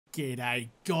G'day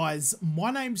guys,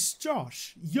 my name's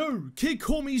Josh. You can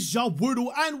call me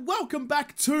Jawoodle, and welcome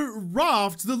back to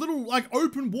Raft, the little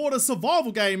open water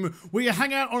survival game where you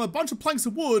hang out on a bunch of planks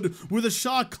of wood with a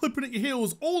shark clipping at your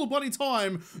heels all the bloody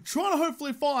time, trying to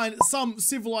hopefully find some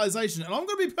civilization. And I'm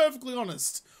gonna be perfectly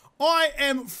honest, I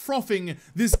am frothing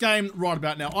this game right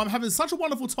about now. I'm having such a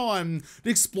wonderful time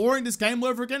exploring this game all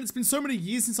over again. It's been so many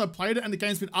years since I played it, and the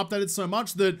game's been updated so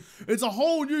much that it's a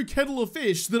whole new kettle of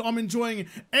fish that I'm enjoying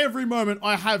every moment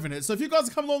I have in it. So if you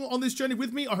guys come along on this journey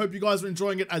with me, I hope you guys are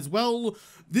enjoying it as well.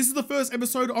 This is the first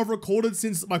episode I've recorded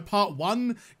since my part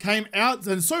 1 came out,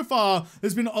 and so far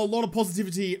there's been a lot of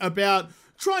positivity about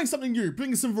trying something new,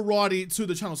 bringing some variety to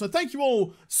the channel. So thank you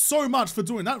all so much for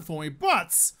doing that for me.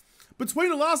 But between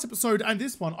the last episode and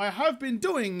this one, I have been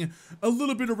doing a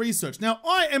little bit of research. Now,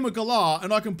 I am a galah,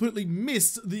 and I completely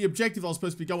missed the objective I was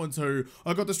supposed to be going to.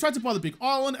 I got distracted by the big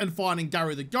island and finding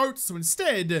Gary the goat, so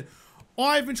instead,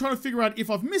 I've been trying to figure out if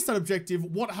I've missed that objective,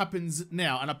 what happens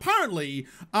now. And apparently,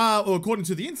 or according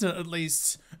to the internet at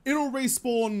least, it'll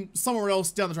respawn somewhere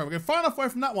else down the track. We're going far enough away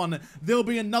from that one, there'll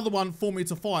be another one for me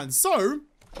to find. So,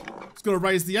 just gotta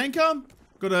raise the anchor.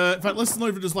 Gotta, in fact, let's not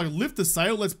even just lift the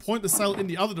sail. Let's point the sail in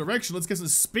the other direction. Let's get some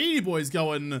speedy boys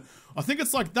going. I think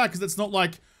it's like that because it's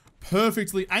not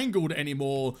perfectly angled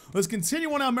anymore. Let's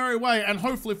continue on our merry way and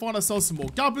hopefully find ourselves some more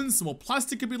gubbins, some more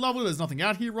plastic could be lovely. There's nothing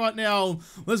out here right now.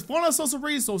 Let's find ourselves some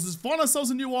resources, find ourselves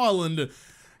a new island,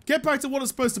 get back to what it's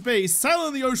supposed to be, sail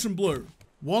in the ocean blue.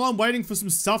 While I'm waiting for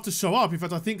some stuff to show up, in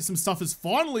fact, I think some stuff has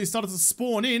finally started to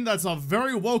spawn in. That's a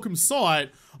very welcome sight.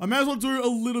 I may as well do a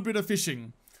little bit of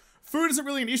fishing. Food isn't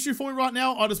really an issue for me right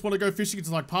now. I just want to go fishing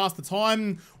to pass the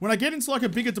time. When I get into a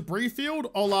bigger debris field,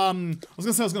 I'll I was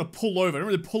gonna say I was gonna pull over. I don't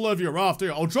really pull over your raft, do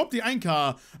you? I'll drop the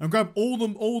anchor and grab all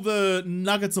the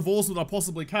nuggets of awesome that I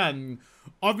possibly can.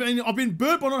 I've been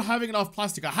burnt by not having enough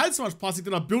plastic. I had so much plastic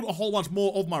that I built a whole bunch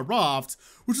more of my raft,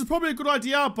 which is probably a good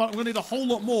idea, but I'm gonna need a whole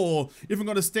lot more if I'm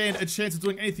gonna stand a chance of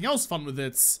doing anything else fun with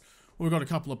it. We've got a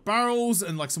couple of barrels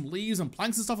and some leaves and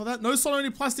planks and stuff like that. No solid any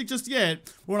plastic just yet.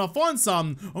 But when I find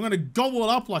some, I'm gonna gobble it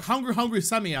up like hungry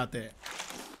Sammy out there.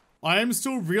 I am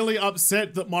still really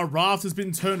upset that my raft has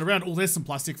been turned around. Oh, there's some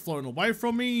plastic floating away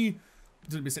from me.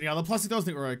 Didn't miss any other plastic though. I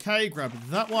think we're okay. Grab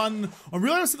that one. I'm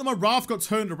really upset that my raft got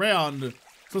turned around.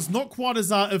 So it's not quite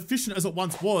as efficient as it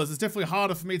once was. It's definitely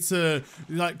harder for me to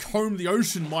comb the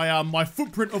ocean. My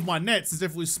footprint of my nets is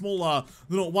definitely smaller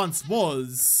than it once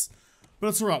was. But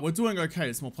it's alright, we're doing okay.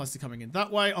 There's more plastic coming in that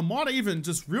way. I might even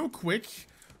just real quick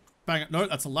bang, no,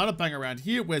 that's a ladder, bang around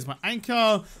here. Where's my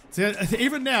anchor? So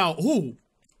even now, oh,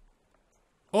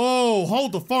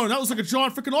 hold the phone. That looks like a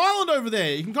giant freaking island over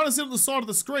there. You can kind of see it on the side of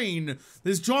the screen.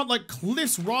 There's giant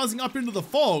cliffs rising up into the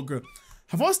fog.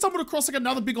 Have I stumbled across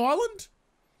another big island?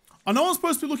 I know I'm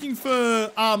supposed to be looking for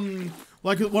one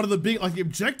of the big, the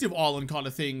objective island kind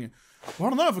of thing. Well, I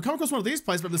don't know, if I come across one of these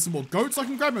places, maybe there's some more goats I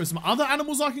can grab, maybe some other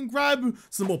animals I can grab,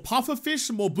 some more puffer fish,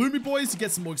 some more bloomy boys to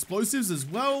get some more explosives as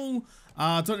well.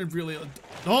 Don't really,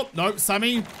 oh, no,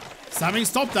 Sammy,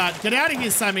 stop that. Get out of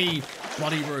here, Sammy.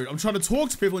 Bloody rude. I'm trying to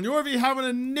talk to people and you're over here having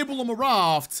a nibble on my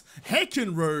raft.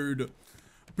 Heckin' rude.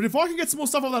 But if I can get some more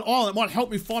stuff on that island, it might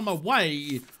help me find my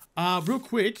way. Real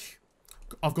quick.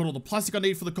 I've got all the plastic I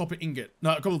need for the copper ingot. No,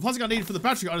 I've got all the plastic I need for the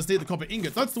battery. I just need the copper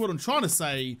ingot. That's the word I'm trying to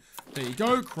say. There you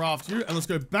go. Craft you. And let's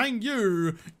go bang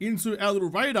you into our little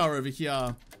radar over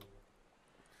here.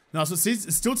 Now, so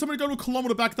it's still telling me to go to a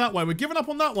kilometer back that way. We're giving up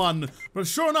on that one. But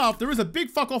sure enough, there is a big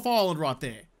fuck off island right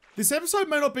there. This episode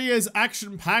may not be as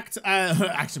action-packed,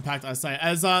 I say,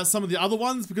 as some of the other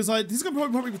ones, because this is going to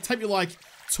probably take me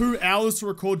 2 hours to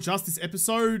record just this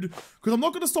episode, because I'm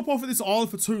not going to stop off at this island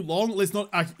for too long, at least not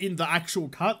in the actual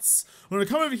cuts. I'm going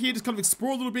to come over here, just kind of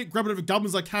explore a little bit, grab whatever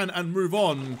gubbins I can, and move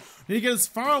on. I need to get as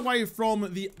far away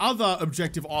from the other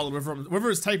objective island, wherever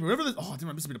it's taken, whatever the, oh,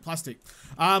 I missed a bit of plastic.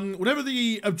 Whatever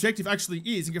the objective actually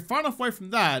is, and get far enough away from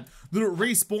that it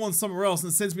respawns somewhere else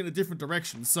and sends me in a different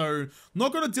direction. So, I'm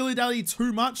not going to dilly-dally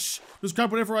too much, just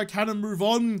grab whatever I can and move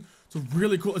on. It's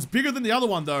really cool. It's bigger than the other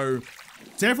one, though.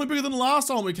 Definitely bigger than the last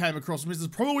time we came across them. There's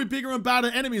probably bigger and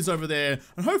badder enemies over there.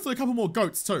 And hopefully a couple more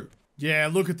goats too. Yeah,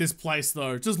 look at this place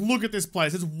though. Just look at this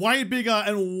place. It's way bigger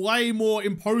and way more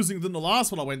imposing than the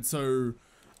last one I went to.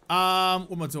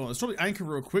 What am I doing? Let's drop the anchor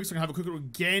real quick so I can have a quick little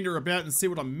gander about and see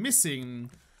what I'm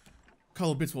missing. A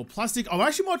couple of bits more plastic. I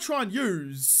actually might try and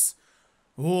use...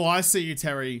 Oh, I see you,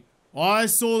 Terry. I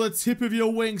saw the tip of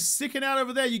your wing sticking out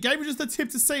over there. You gave me just the tip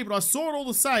to see, but I saw it all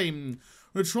the same.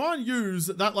 I'm gonna try and use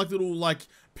that like little like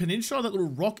peninsula, that little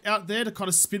rock out there to kind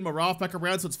of spin my raft back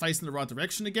around so it's facing the right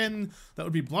direction again. That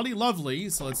would be bloody lovely.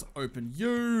 So let's open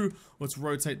you. Let's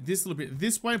rotate this a little bit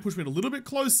this way and push me a little bit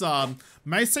closer.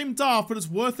 May seem daft, but it's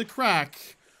worth the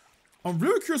crack. I'm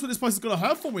really curious what this place is going to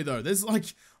have for me though. There's like,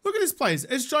 look at this place.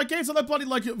 It's gigantic. It's on that bloody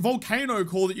like volcano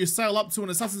core that you sail up to in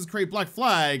Assassin's Creed Black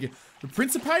Flag. The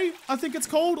Principe, I think it's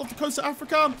called, off the coast of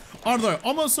Africa. I don't know.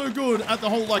 I'm not so good at the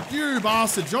whole like, you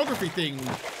bastard geography thing.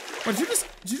 But did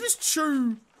you just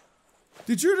chew?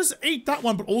 Did you just eat that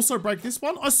one but also break this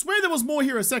one? I swear there was more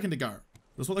here a second ago.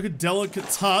 Just want like a delicate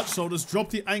touch, so I'll just drop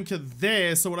the anchor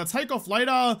there. So when I take off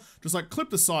later, just like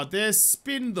clip the side there,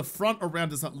 spin the front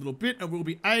around just that little bit, and we'll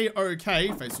be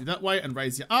A-okay. Face you that way and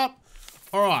raise you up.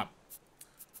 All right.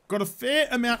 Got a fair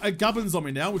amount of gubbins on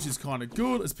me now, which is kind of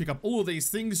good. Let's pick up all of these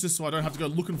things just so I don't have to go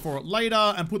looking for it later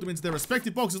and put them into their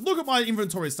respective boxes. Look at my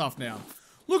inventory stuff now.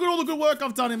 Look at all the good work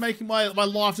I've done in making my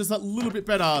life just that little bit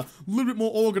better, a little bit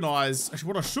more organized. Actually,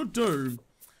 what I should do,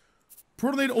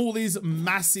 probably need all these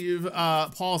massive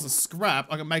piles of scrap.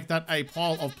 I can make that a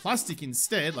pile of plastic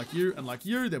instead, like you and like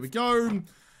you. There we go.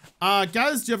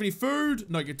 Gaz, do you have any food?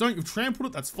 No, you don't. You've trampled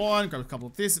it. That's fine. Grab a couple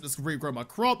of this and just regrow my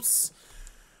crops.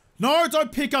 No,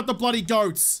 don't pick up the bloody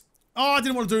goats. Oh, I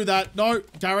didn't want to do that. No,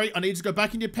 Gary, I need you to go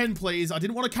back in your pen, please. I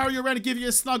didn't want to carry you around and give you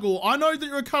a snuggle. I know that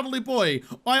you're a cuddly boy.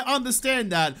 I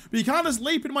understand that. But you can't just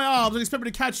leap in my arms and expect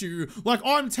me to catch you like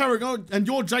I'm Terry and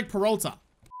you're Jake Peralta.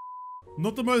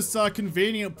 Not the most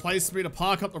convenient place for me to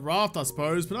park up the raft, I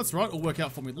suppose, but that's right, it'll work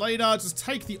out for me later. Just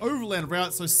take the overland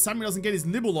route so Sammy doesn't get his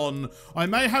nibble on. I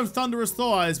may have thunderous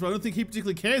thighs, but I don't think he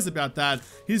particularly cares about that.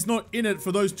 He's not in it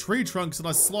for those tree trunks that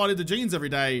I slide into jeans every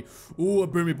day. Ooh, a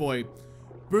boomy boy.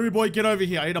 Boomy boy, get over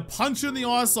here. I need to punch you in the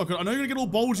eye socket. I know you're gonna get all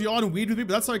bulgy-eyed and weird with me,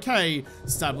 but that's okay.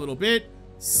 Stab a little bit,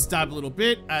 stab a little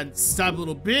bit, and stab a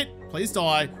little bit. Please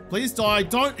die. Please die.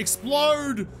 Don't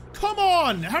explode. Come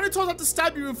on. How many times do I have to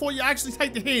stab you before you actually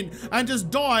take the hint and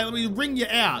just die? Let me wring you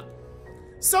out.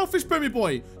 Selfish boomy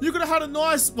boy. You could have had a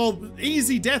nice, well,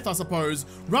 easy death, I suppose.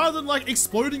 Rather than like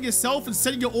exploding yourself and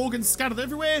setting your organs scattered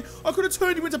everywhere, I could have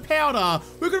turned you into powder.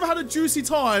 We could have had a juicy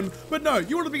time, but no,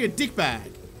 you want to be a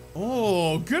dickbag.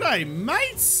 Oh, g'day,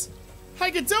 mates. How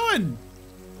you doing?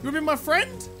 You wanna be my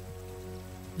friend?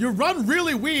 You run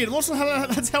really weird. I'm not sure how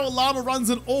that's how a llama runs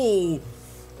at all.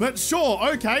 But sure,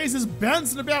 okay, he's just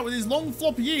bouncing about with his long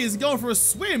floppy ears and going for a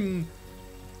swim.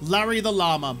 Larry the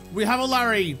llama. We have a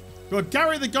Larry. We've got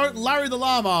Gary the goat, Larry the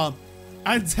llama,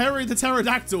 and Terry the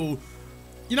pterodactyl.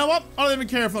 You know what? I don't even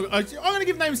care if I'm going to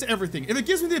give names to everything. If it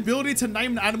gives me the ability to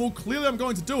name an animal, clearly I'm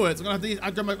going to do it. So I'm going to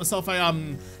have to go make myself a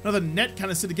another net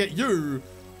canister to get you.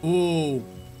 Ooh.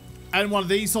 And one of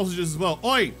these sausages as well.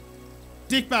 Oi.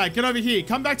 Dickbag, get over here.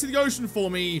 Come back to the ocean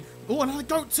for me. Oh, another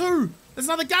goat too. There's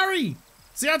another Gary.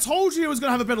 See, I told you he was going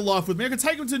to have a better life with me. I could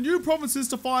take him to new provinces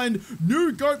to find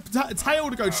new goat tail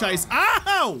to go chase.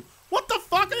 Ow! What the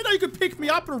fuck? I didn't know you could pick me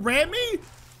up and ram me.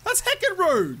 That's heckin'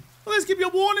 rude. Well, let's give you a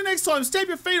warning next time. Stamp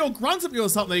your feet or grunt at me or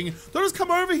something. Don't just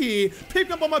come over here, pick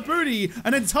me up on my booty,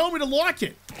 and then tell me to like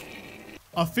it.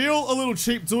 I feel a little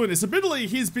cheap doing this. Admittedly,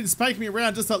 he's been spanking me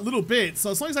around just that little bit,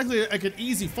 so it's not exactly like an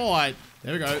easy fight.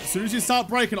 There we go. As soon as you start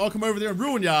breaking, I'll come over there and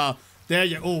ruin ya. There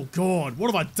you. Oh, God.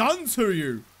 What have I done to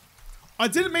you? I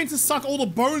didn't mean to suck all the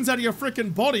bones out of your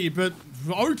freaking body, but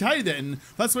okay then.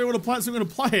 That's the way I want to play it, so I'm going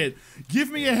to play it.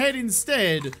 Give me a head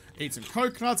instead. Eat some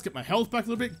coconuts, get my health back a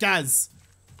little bit. Gaz.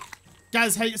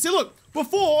 Gaz, hey, see look,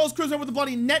 before I was cruising around with the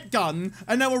bloody net gun,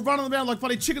 and now we're running around like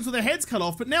bloody chickens with their heads cut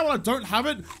off, but now when I don't have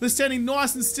it, they're standing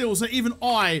nice and still, so even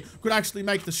I could actually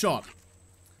make the shot.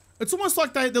 It's almost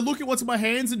like they're looking at what's in my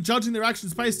hands and judging their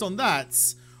actions based on that.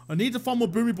 I need to find more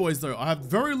boomy boys though. I have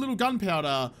very little gunpowder.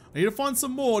 I need to find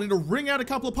some more. I need to wring out a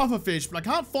couple of pufferfish, but I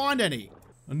can't find any.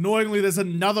 Annoyingly, there's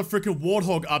another freaking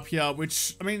warthog up here,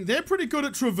 which, I mean, they're pretty good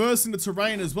at traversing the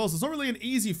terrain as well, so it's not really an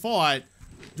easy fight.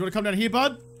 Do you want to come down here,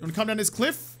 bud? You want to come down this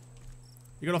cliff?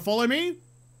 You gonna follow me?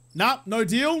 Nah, no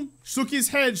deal. Shook his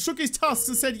head, shook his tusks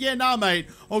and said, yeah, nah, mate.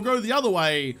 I'll go the other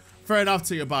way. Fair enough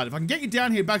to you, bud. If I can get you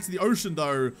down here back to the ocean,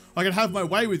 though, I can have my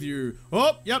way with you.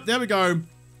 Oh, yep, there we go.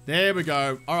 There we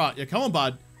go. All right, yeah, come on,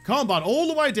 bud. Come on, bud, all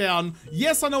the way down.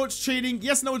 Yes, I know it's cheating.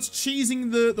 Yes, I know it's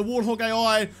cheesing the Warthog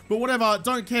AI, but whatever,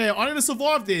 don't care. I need to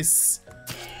survive this.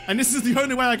 And this is the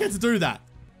only way I get to do that.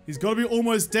 He's got to be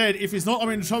almost dead. If he's not, I'm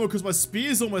in trouble because my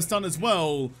spear's almost done as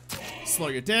well. Slow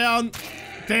you down.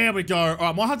 There we go. All right,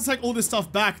 I might have to take all this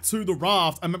stuff back to the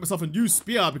raft and make myself a new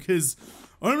spear because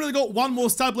I only really got one more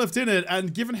stab left in it.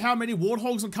 And given how many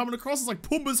warthogs I'm coming across, it's like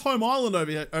Pumbaa's home island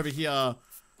over here.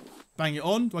 Bang it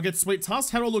on. Do I get sweet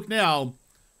tusk? How do I look now?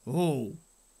 Oh.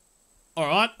 All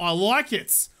right, I like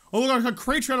it. Oh, look, like a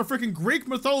creature out of freaking Greek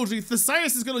mythology.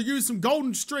 Theseus is gonna use some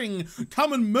golden string,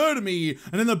 come and murder me,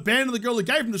 and then abandon the girl who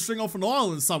gave him the string off an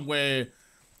island somewhere.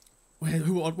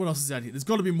 What else is out here? There's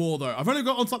got to be more though. I've only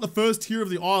got onto like the first tier of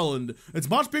the island. It's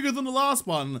much bigger than the last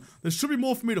one. There should be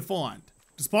more for me to find.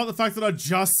 Despite the fact that I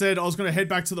just said I was going to head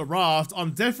back to the raft,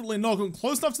 I'm definitely not going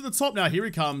close enough to the top now. Here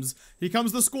he comes. Here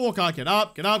comes the squawker. Get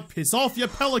up, piss off, you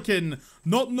pelican.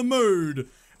 Not in the mood.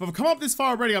 If I've come up this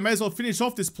far already, I may as well finish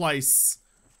off this place.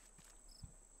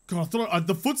 God, I thought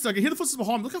the footsteps, I can hear the footsteps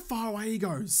behind me. Look how far away he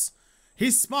goes.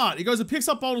 He's smart. He goes and picks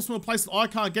up boulders from a place that I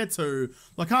can't get to.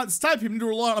 I can't stab him to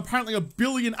rely on apparently 1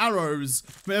 billion arrows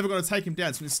if I'm ever going to take him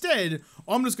down. So instead,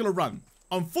 I'm just going to run.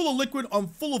 I'm full of liquid. I'm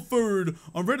full of food.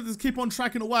 I'm ready to keep on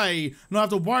tracking away. And I don't have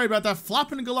to worry about that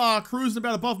flapping galah cruising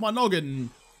about above my noggin.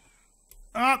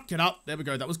 Up, get up. There we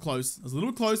go. That was close. That was a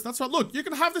little close. That's right. Look, you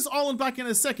can have this island back in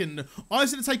a second. I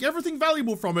just need to take everything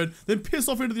valuable from it, then piss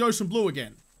off into the ocean blue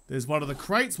again. There's one of the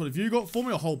crates. What have you got for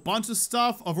me? A whole bunch of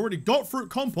stuff. I've already got fruit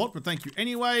compote, but thank you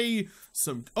anyway.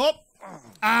 Some, oh,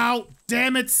 ow,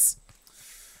 damn it.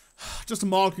 Just a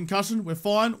mild concussion. We're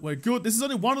fine. We're good. This is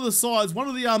only one of the sides. One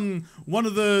of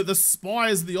the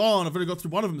spires of the island. I've only got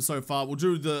through one of them so far. We'll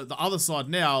do the other side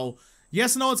now.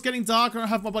 Yes, I know it's getting dark. I don't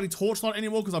have my bloody torchlight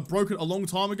anymore because I broke it a long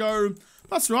time ago.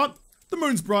 That's right. The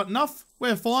moon's bright enough.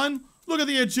 We're fine. Look at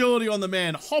the agility on the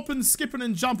man. Hopping, skipping,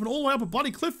 and jumping all the way up a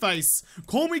bloody cliff face.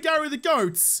 Call me Gary the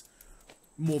Goats.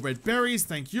 More red berries.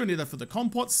 Thank you. I need that for the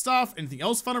compote stuff. Anything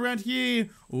else fun around here?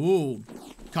 Ooh.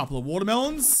 A couple of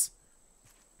watermelons.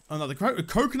 Another crate with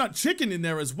coconut chicken in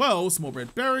there as well. Some more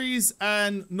red berries.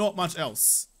 And not much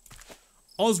else.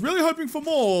 I was really hoping for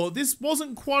more. This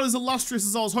wasn't quite as illustrious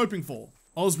as I was hoping for.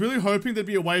 I was really hoping there'd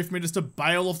be a way for me just to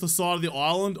bail off the side of the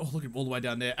island. Oh, look at all the way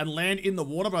down there. And land in the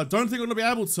water, but I don't think I'm going to be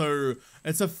able to.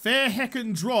 It's a fair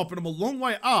heckin' drop, and I'm a long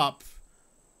way up.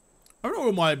 I don't know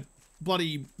where my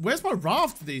bloody... Where's my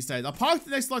raft these days? I parked it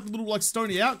next to like a little like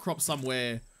stony outcrop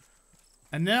somewhere.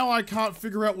 And now I can't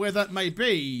figure out where that may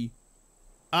be.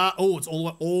 Oh, it's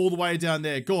all the way down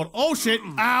there. God. Oh, shit.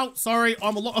 Ow. Sorry.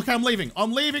 Okay, I'm leaving.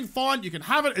 I'm leaving. Fine. You can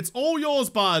have it. It's all yours,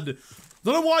 bud.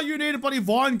 Don't know why you need a bloody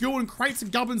vine goo and crates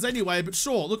and gubbins anyway, but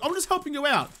sure. Look, I'm just helping you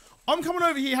out. I'm coming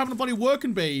over here having a bloody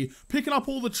working bee, picking up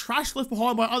all the trash left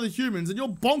behind by other humans, and you're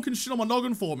bonking shit on my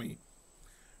noggin for me.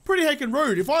 Pretty heckin'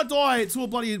 rude. If I die to a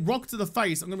bloody rock to the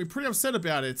face, I'm gonna be pretty upset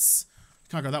about it.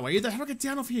 Can't go that way either. How do I get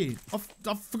down off here?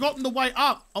 I've forgotten the way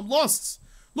up. I'm lost.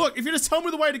 Look, if you just tell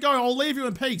me the way to go, I'll leave you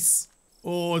in peace.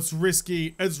 Oh, it's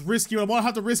risky. It's risky. I might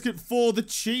have to risk it for the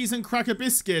cheese and cracker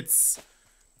biscuits.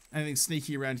 Anything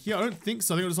sneaky around here? I don't think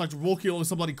so. I think I'm just like walking along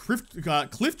some bloody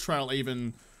cliff trail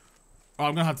even. Oh,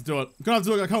 I'm gonna have to do it. I'm gonna have to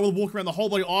do it. I can't really walk around the whole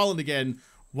bloody island again.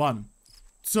 1,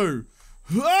 2.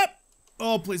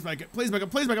 Oh, please make it. Please make it.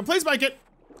 Please make it. Please make it.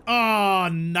 Ah, oh,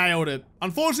 nailed it.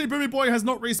 Unfortunately, Booby Boy has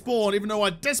not respawned, even though I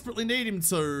desperately need him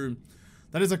to.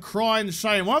 That is a crying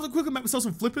shame. I'll have to quickly make myself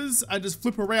some flippers and just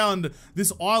flip around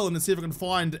this island and see if I can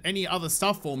find any other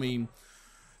stuff for me.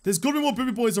 There's got to be more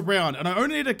Booby Boys around, and I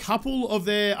only need a couple of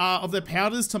their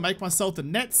powders to make myself the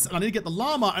nets, and I need to get the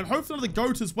llama, and hopefully the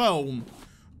goat as well.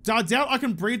 I doubt I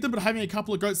can breed them, but having a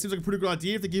couple of goats seems like a pretty good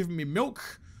idea if they're giving me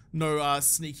milk. No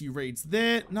sneaky reeds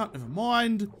there. No, never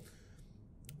mind.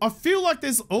 I feel like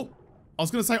there's... Oh, I was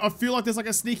going to say, I feel like there's like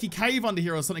a sneaky cave under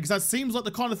here or something, because that seems like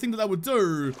the kind of thing that they would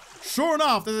do. Sure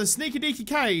enough, there's a sneaky deaky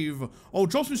cave. I'll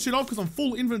drop some shit off because I'm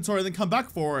full inventory and then come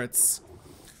back for it.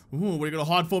 Ooh, what are you going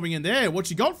to hide for me in there? What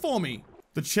you got for me?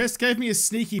 The chest gave me a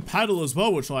sneaky paddle as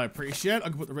well, which I appreciate. I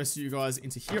can put the rest of you guys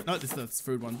into here. No, that's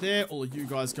food one there. All of you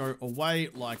guys go away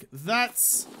like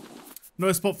that.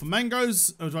 No spot for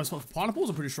mangoes. Oh, do I have a spot for pineapples?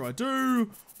 I'm pretty sure I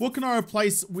do. What can I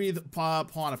replace with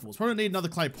pineapples? Probably need another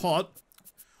clay pot.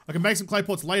 I can make some clay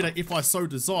pots later if I so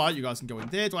desire. You guys can go in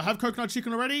there. Do I have coconut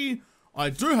chicken already? I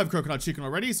do have coconut chicken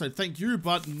already, so thank you,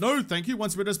 but no thank you.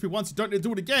 Once you read recipe once, you don't need to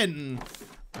do it again.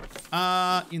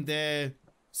 In there,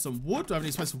 some wood. Do I have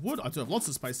any space for wood? I do have lots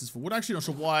of spaces for wood. Actually, not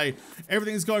sure why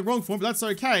everything is going wrong for me, but that's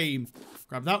okay.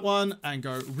 Grab that one and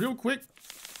go real quick.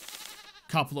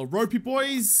 Couple of ropey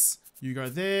boys. You go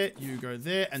there,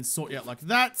 and sort you out like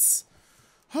that.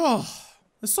 Oh,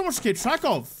 there's so much to keep track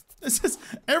of. It's just,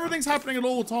 everything's happening at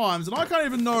all times, and I can't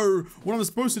even know what I'm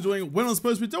supposed to be doing when I'm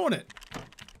supposed to be doing it.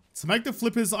 To make the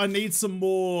flippers, I need some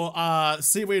more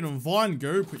seaweed and vine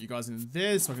goo. Put you guys in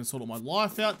there so I can sort all my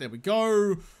life out. There we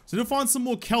go. So to find some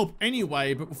more kelp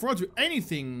anyway, but before I do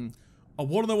anything, I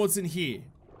want to know what's in here.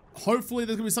 Hopefully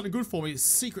there's going to be something good for me.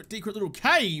 Secret, decret little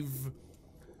cave.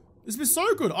 This has been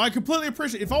so good. I completely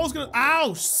appreciate it. If I was going to...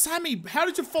 Ow, Sammy, how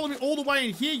did you follow me all the way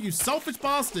in here, you selfish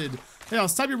bastard? Hey, I'll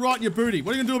stab you right in your booty.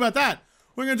 What are you going to do about that?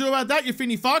 What are you going to do about that, you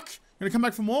finny fuck? Gonna come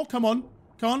back for more? Come on.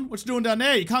 Come on. What you doing down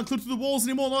there? You can't clip through the walls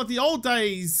anymore like the old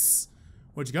days.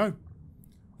 Where'd you go?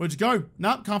 Where'd you go?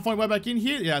 Nope, can't find a way back in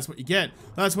here. Yeah, that's what you get.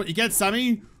 That's what you get,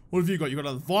 Sammy. What have you got? You got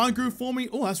another vine groove for me?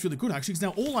 Oh, that's really good, actually, because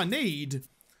now all I need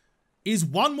is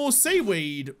one more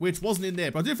seaweed, which wasn't in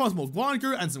there. But I did find some more vine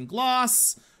groove and some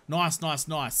glass. Nice, nice,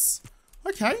 nice.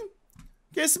 Okay.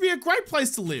 Guess it'd be a great place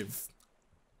to live.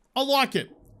 I like it.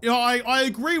 You know, I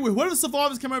agree with whoever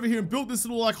survivors came over here and built this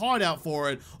little, like, hideout for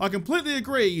it. I completely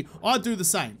agree. I'd do the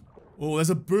same. Oh,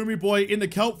 there's a boomy boy in the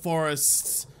kelp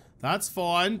forest. That's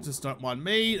fine. Just don't mind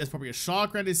me. There's probably a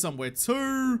shark around here somewhere,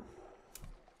 too.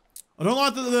 I don't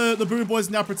like that the boomy boy's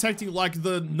now protecting, like,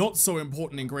 the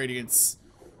not-so-important ingredients.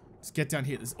 Let's get down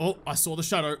here. Oh, I saw the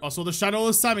shadow. I saw the shadow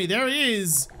of Sammy. There he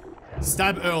is.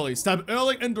 Stab early. Stab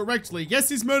early and directly. Yes,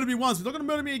 he's murdered me once. He's not going to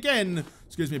murder me again.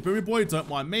 Excuse me, boomy boy. Don't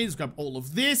mind me. Just grab all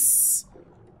of this.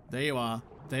 There you are.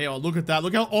 There you are. Look at that.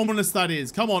 Look how ominous that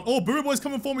is. Come on. Oh, boomy boy's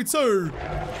coming for me too.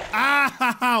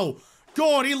 Ow.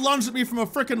 God, he lunged at me from a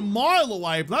freaking mile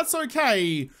away, but that's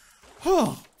okay.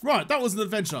 Right, that was an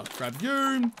adventure. Grab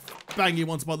you. Bang you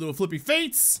onto my little flippy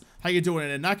feet. How you doing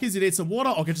in there, knackers? You need some water?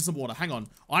 I'll get you some water. Hang on.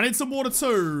 I need some water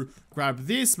too. Grab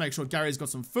this. Make sure Gary's got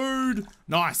some food.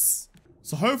 Nice.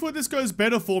 So hopefully this goes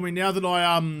better for me now that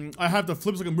I have the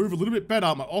flips. I can move a little bit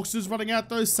better. My oxygen's running out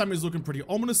though. Sammy's looking pretty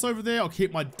ominous over there. I'll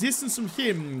keep my distance from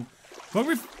him.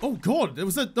 But oh god, there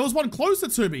was one closer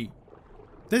to me.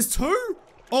 There's two?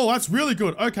 Oh, that's really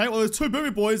good. Okay, well there's two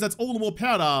boomy boys. That's all the more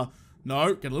powder.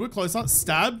 No, get a little bit closer.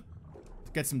 Stab.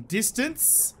 Get some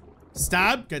distance.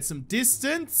 Stab. Get some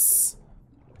distance.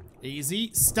 Easy.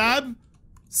 Stab.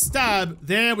 Stab.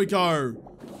 There we go.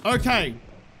 Okay.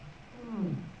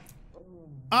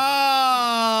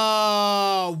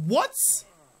 What?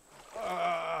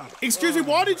 Excuse me,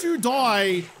 why did you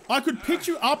die? I could pick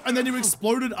you up and then you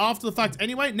exploded after the fact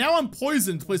anyway. Now I'm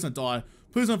poisoned. Please don't die.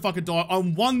 Please don't fucking die.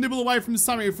 I'm one nibble away from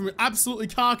Sammy from absolutely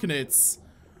carking it.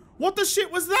 What the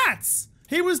shit was that?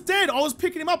 He was dead. I was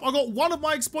picking him up. I got one of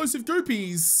my explosive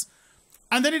goopies.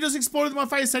 And then he just exploded in my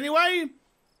face anyway?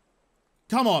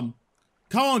 Come on.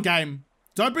 Come on, game.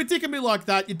 Don't be dicking me like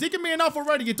that. You're dicking me enough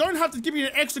already. You don't have to give me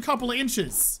an extra couple of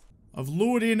inches. I've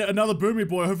lured in another boomy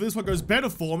boy. Hopefully this one goes better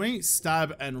for me.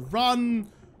 Stab and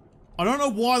run. I don't know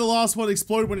why the last one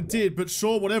exploded when it did, but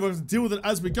sure, whatever. I have to deal with it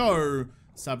as we go.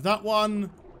 Stab that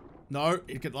one. No,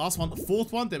 get the last one. The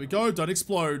fourth one. There we go. Don't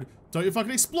explode. Don't you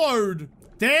fucking explode.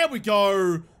 There we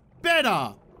go.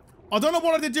 Better. I don't know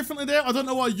what I did differently there. I don't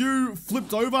know why you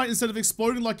flipped over instead of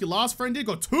exploding like your last friend did.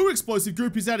 Got two explosive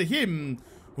goopies out of him.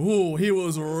 Ooh, he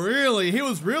was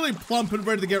really plump and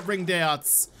ready to get ringed out.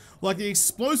 Like the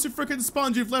explosive freaking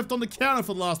sponge you've left on the counter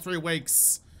for the last 3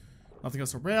 weeks. Nothing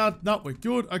else around. No, we're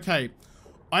good. Okay.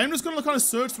 I am just going to kind of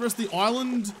search the rest of the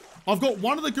island. I've got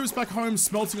one of the goops back home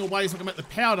smelting away so I can make the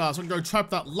powder so I can go trap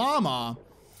that llama.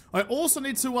 I also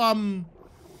need to,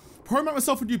 promote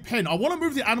myself a new pen. I want to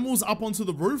move the animals up onto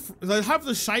the roof. They have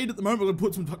the shade at the moment. We're going to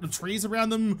put some trees around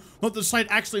them. Not that the shade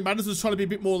actually matters. Just trying to be a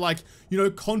bit more like, you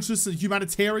know, conscious and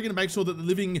humanitarian and make sure that they're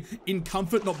living in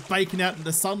comfort, not baking out in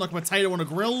the sun like a potato on a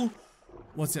grill.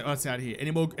 What's out here?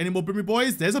 Any more boomy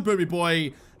boys? There's a boomy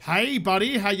boy. Hey,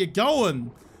 buddy. How you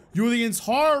going? You were the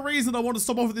entire reason I wanted to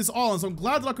stop off at this island, so I'm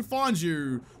glad that I could find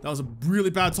you. That was a really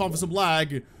bad time for some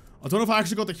lag. I don't know if I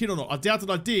actually got the hit or not. I doubt that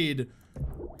I did.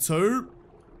 2,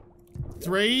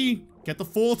 3, get the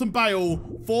 4th and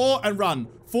bail. 4 and run.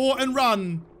 4 and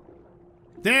run.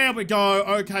 There we go.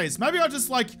 Okay, so maybe I just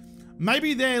like,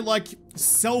 maybe their like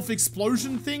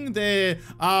self-explosion thing, their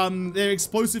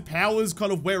explosive powers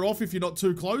kind of wear off if you're not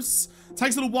too close.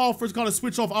 Takes a little while for it to kind of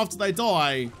switch off after they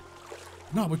die.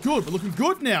 No, we're good. We're looking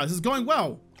good now. This is going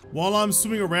well. While I'm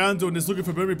swimming around doing this looking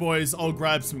for boomy boys, I'll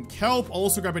grab some kelp. I'll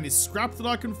also grab any scrap that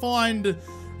I can find.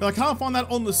 But I can't find that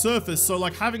on the surface, so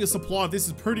like having a supply of this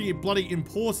is pretty bloody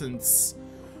important.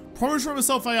 Probably try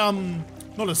myself a,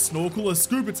 not a snorkel, a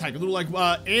scuba tank, a little like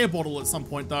air bottle at some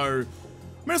point though.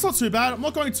 I mean, it's not too bad. I'm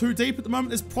not going too deep at the moment.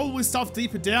 There's probably stuff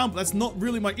deeper down, but that's not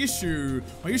really my issue.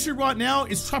 My issue right now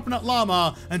is trapping that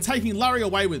llama and taking Larry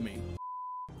away with me.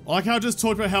 I like how I just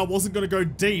talked about how I wasn't going to go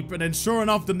deep, and then sure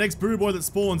enough, the next boomer boy that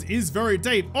spawns is very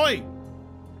deep. Oi!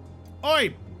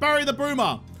 Oi! Barry the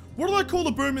boomer! What do I call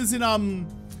the boomers in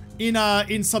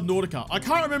Subnautica? I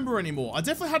can't remember anymore. I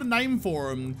definitely had a name for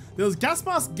him. There was Gas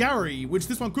Mask Gary, which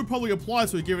this one could probably apply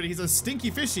to, given he's a stinky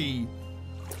fishy.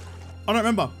 I don't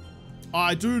remember.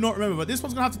 I do not remember, but this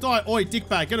one's gonna have to die. Oi,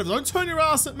 dickbag, get over. Don't turn your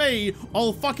ass at me.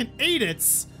 I'll fucking eat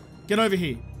it. Get over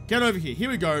here. Get over here. Here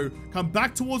we go. Come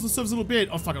back towards the surface a little bit.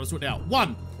 Oh, fuck, I'll just do it now.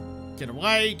 1. Get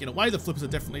away. Get away. The flippers are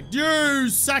definitely... You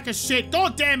sack of shit.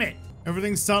 God damn it.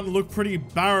 Everything's starting to look pretty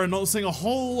barren. Not seeing a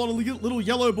whole lot of little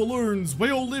yellow balloons.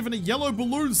 We all live in a yellow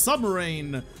balloon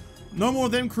submarine. No more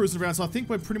of them cruising around, so I think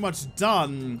we're pretty much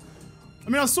done. I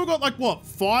mean, I still got like, what,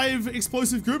 5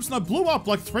 explosive groups, and I blew up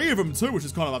like 3 of them too, which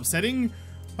is kind of upsetting.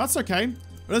 That's okay.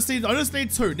 I just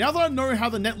need 2. Now that I know how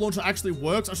the net launcher actually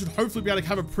works, I should hopefully be able to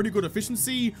have a pretty good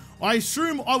efficiency. I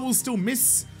assume I will still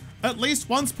miss at least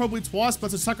once, probably twice, but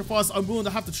it's a sacrifice I'm willing to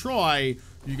have to try.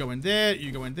 You go in there,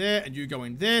 you go in there, and you go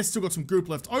in there. Still got some group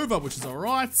left over, which is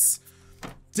alright.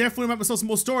 Definitely make myself some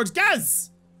more storage. Gaz!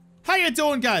 How you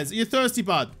doing, Gaz? Are you thirsty,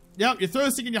 bud? Yep, you're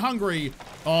thirsty and you're hungry.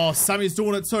 Oh, Sammy's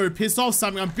doing it too. Pissed off,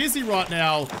 Sammy. I'm busy right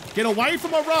now. Get away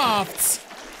from my rafts.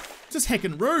 Just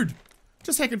heckin' rude.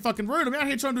 Just heckin' fucking rude. I'm out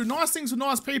here trying to do nice things for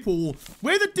nice people.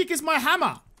 Where the dick is my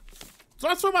hammer? Did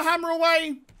I throw my hammer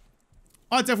away?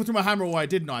 I definitely threw my hammer away,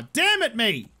 didn't I? Damn it,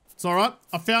 me! It's alright.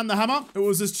 I found the hammer. It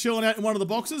was just chilling out in one of the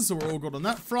boxes, so we're all good on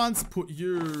that front. Put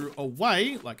you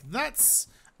away like that.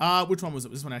 Which one was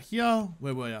it? This one out here?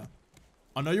 Where were you?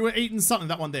 I know you were eating something.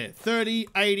 That one there. 30,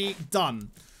 80,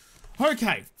 done.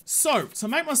 Okay, so to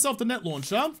make myself the net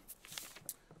launcher,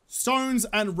 stones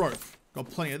and rope. Got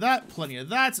plenty of that, plenty of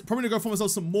that. Probably gonna go for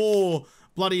myself some more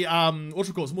bloody, some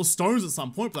more stones at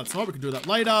some point, but that's all right, we can do that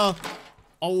later.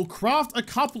 I'll craft a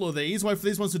couple of these, wait for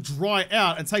these ones to dry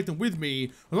out and take them with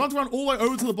me. I'm going to run all the way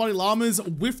over to the bloody llamas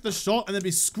with the shot and then be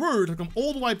screwed to come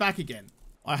all the way back again.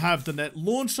 I have the net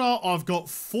launcher. I've got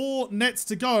 4 nets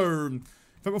to go.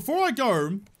 But before I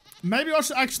go, maybe I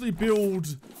should actually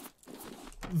build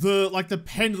the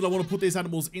pen that I want to put these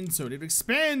animals into. It'd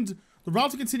expand the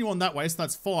raft to continue on that way, so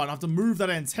that's fine. I have to move that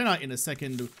antenna in a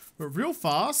second, but real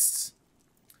fast.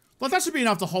 Like, that should be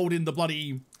enough to hold in the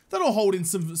bloody... That'll hold in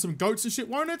some goats and shit,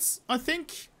 won't it? I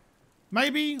think.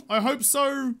 Maybe. I hope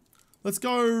so. Let's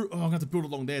go. Oh, I'm going to have to build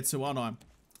along there too, aren't I?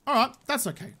 Alright, that's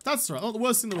okay. That's alright. Not the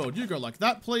worst thing in the world. You go like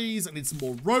that, please. I need some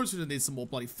more ropes. We need some more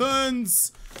bloody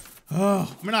ferns.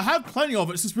 Oh, I mean, I have plenty of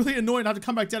it. It's just really annoying. I have to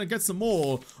come back down and get some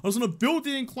more. I was going to build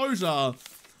the enclosure. I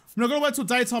mean, I've got to wait till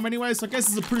daytime anyway, so I guess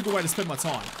it's a pretty good way to spend my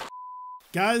time.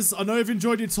 Guys, I know you've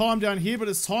enjoyed your time down here, but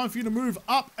it's time for you to move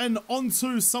up and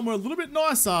onto somewhere a little bit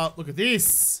nicer. Look at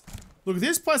this. Look at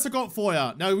this place I got for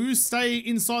you. Now, will you stay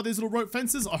inside these little rope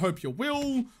fences? I hope you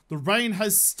will. The rain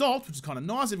has stopped, which is kind of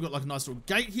nice. We've got like a nice little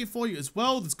gate here for you as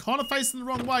well. That's kind of facing the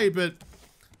wrong way, but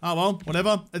oh well,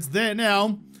 whatever. It's there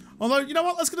now. Although, you know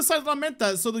what? Let's gonna say that I meant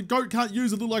that, so the goat can't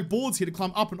use the little like boards here to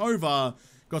climb up and over.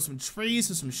 Got some trees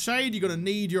and some shade. You're gonna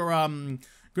need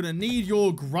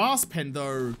your grass pen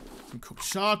though. Some cooked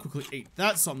shark. Quickly eat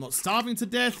that, so I'm not starving to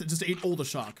death. Just eat all the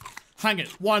shark. Hang it.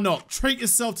 Why not? Treat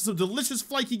yourself to some delicious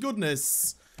flaky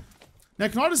goodness. Now,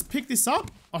 can I just pick this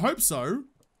up? I hope so.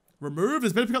 Remove.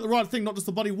 It's better pick up the right thing, not just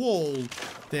the bloody wall.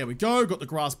 There we go. Got the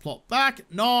grass plot back.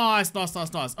 Nice, nice,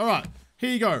 nice, nice. All right. Here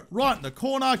you go, right in the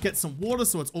corner, get some water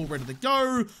so it's all ready to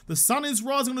go. The sun is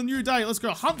rising on a new day. Let's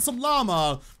go hunt some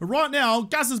llama. But right now,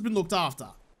 gas has been looked after.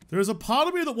 There is a part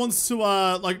of me that wants to,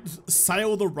 like,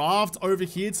 sail the raft over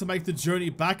here to make the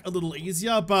journey back a little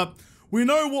easier, but we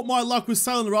know what my luck with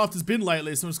sailing the raft has been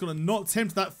lately, so I'm just going to not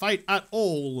tempt that fate at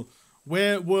all.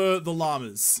 Where were the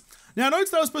llamas? Now, I know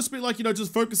that I was supposed to be, like, you know,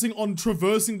 just focusing on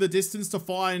traversing the distance to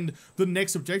find the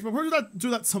next objective. I'll probably do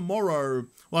that tomorrow.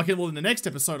 Like, in the next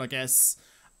episode, I guess.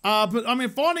 But, I mean,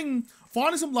 finding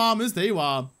some llamas. There you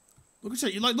are. Look at you.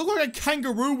 You look like a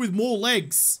kangaroo with more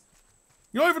legs.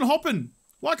 You're not even hopping.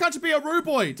 Why can't you be a roo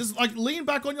boy? Just, like, lean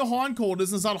back on your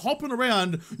hindquarters and start hopping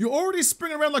around. You're already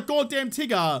springing around like goddamn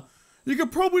Tigger. You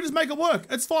could probably just make it work.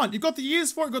 It's fine. You've got the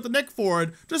ears for it. You've got the neck for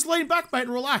it. Just lean back, mate,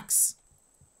 and relax.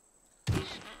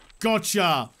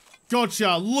 Gotcha.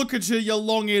 Gotcha. Look at you, you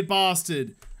long-eared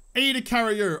bastard. E to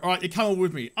carry you. Alright, you're coming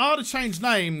with me. R to change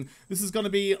name. This is going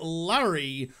to be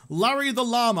Larry. Larry the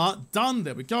llama. Done.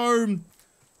 There we go.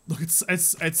 Look,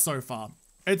 it's so far.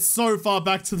 It's so far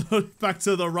back to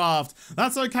the raft.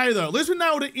 That's okay, though. At least we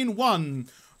nailed it in one.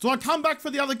 Do I come back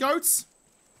for the other goats?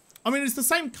 I mean, it's the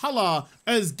same color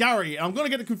as Gary. I'm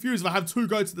going to get confused if I have 2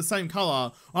 goats of the same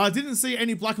color. I didn't see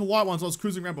any black and white ones I was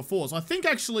cruising around before. So I think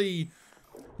actually...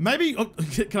 Maybe, oh,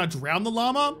 can I drown the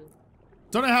llama?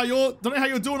 Don't know how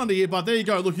you're doing under here, but there you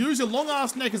go. Look, use your long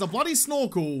ass neck as a bloody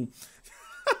snorkel.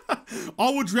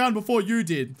 I would drown before you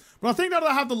did. But I think now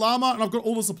that I have the llama and I've got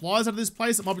all the supplies out of this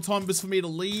place, it might be time just for me to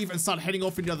leave and start heading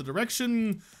off in the other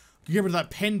direction. Get rid of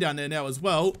that pen down there now as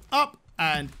well. Up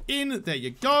and in. There you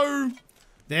go.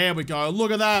 There we go. Look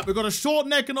at that. We've got a short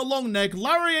neck and a long neck.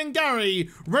 Larry and Gary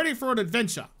ready for an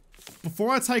adventure. Before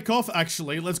I take off,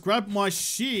 actually, let's grab my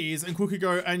shears and quickly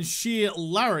go and shear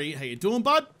Larry. How you doing,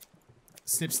 bud?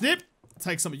 Snip, snip.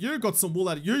 Take some of you. Got some wool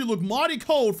out of you. You look mighty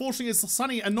cold. Fortunately, it's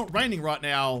sunny and not raining right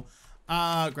now.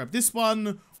 Grab this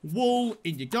one. Wool,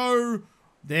 in you go.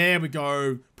 There we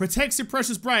go. Protects your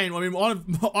precious brain. I mean,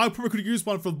 I probably could have used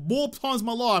one for more times in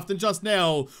my life than just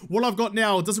now. What I've got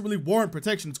now doesn't really warrant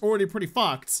protection. It's already pretty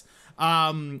fucked.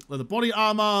 Leather body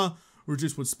armor.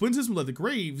 Reduced wood splinters from leather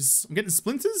greaves. I'm getting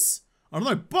splinters? I don't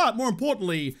know. But more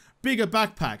importantly, bigger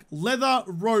backpack. Leather,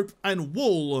 rope, and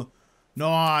wool.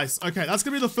 Nice. Okay, that's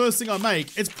going to be the first thing I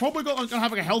make. It's probably going to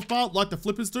have like a health bar like the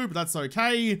flippers do, but that's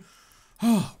okay.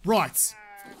 Right.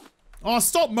 Oh,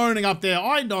 stop moaning up there.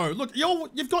 I know. Look,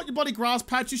 you've got your bloody grass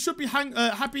patch. You should be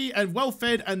happy and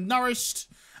well-fed and nourished.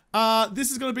 This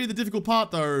is going to be the difficult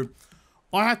part, though.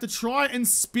 I have to try and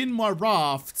spin my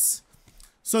raft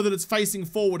so that it's facing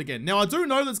forward again. Now, I do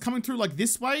know that it's coming through like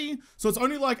this way. So it's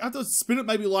only like, I have to spin it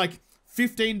maybe like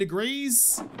 15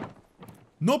 degrees.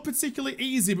 Not particularly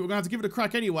easy, but we're going to have to give it a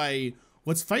crack anyway.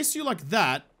 Let's face you like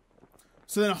that.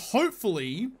 So then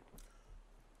hopefully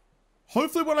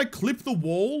when I clip the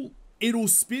wall, it'll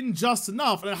spin just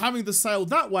enough, and having the sail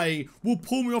that way will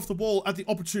pull me off the wall at the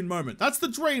opportune moment. That's the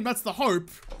dream, that's the hope.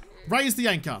 Raise the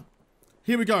anchor.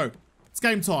 Here we go. It's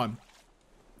game time.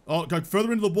 Oh, go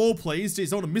further into the wall, please.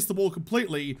 Jeez, I want to miss the wall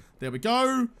completely. There we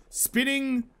go.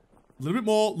 Spinning. A little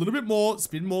bit more.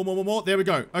 Spin more. There we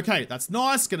go. Okay, that's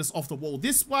nice. Get us off the wall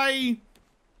this way.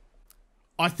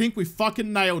 I think we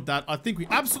fucking nailed that. I think we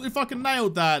absolutely fucking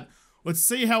nailed that. Let's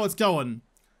see how it's going.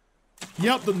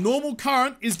 Yep, the normal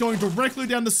current is going directly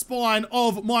down the spine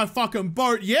of my fucking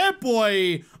boat. Yeah,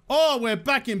 boy. Oh, we're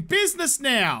back in business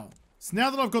now. So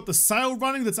now that I've got the sail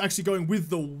running that's actually going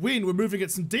with the wind, we're moving at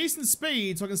some decent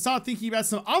speed, so I can start thinking about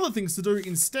some other things to do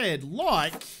instead,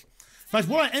 like, in fact,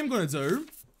 what I am going to do,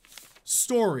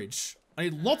 storage. I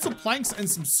need lots of planks and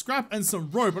some scrap and some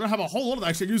rope. I don't have a whole lot of that.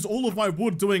 Actually, I used all of my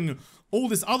wood doing all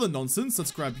this other nonsense.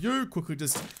 Let's grab you, quickly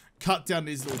just cut down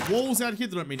these little walls out here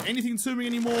that don't mean anything to me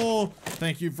anymore.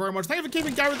 Thank you very much. Thank you for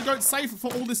keeping Gary the goat safe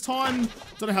for all this time.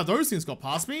 Don't know how those things got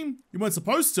past me. You weren't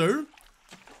supposed to.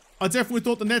 I definitely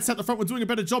thought the nets at the front were doing a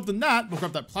better job than that. We'll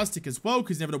grab that plastic as well,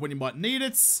 because you never know when you might need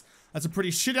it. That's a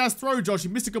pretty shit-ass throw, Josh. You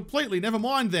missed it completely. Never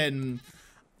mind then.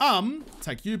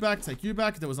 Take you back.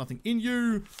 There was nothing in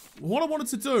you. What I wanted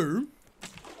to do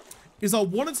is I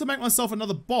wanted to make myself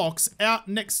another box out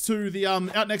next to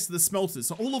the smelters.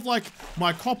 So all of like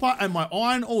my copper and my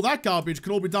iron, all that garbage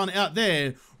can all be done out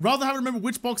there. Rather than having to remember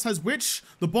which box has which,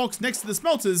 the box next to the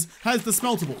smelters has the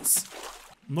smeltables.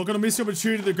 I'm not going to miss the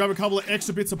opportunity to grab a couple of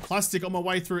extra bits of plastic on my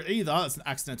way through either. That's an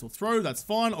accidental throw. That's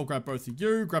fine. I'll grab both of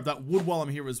you. Grab that wood while I'm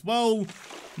here as well.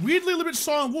 Weirdly a little bit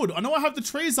shy on wood. I know I have the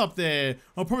trees up there.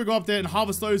 I'll probably go up there and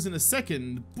harvest those in a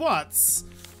second. But,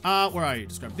 where are you?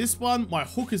 Just grab this one. My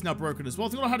hook is now broken as well.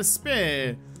 I think I had a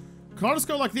spare. Can I just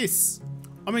go like this?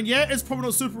 I mean, yeah, it's probably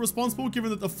not super responsible given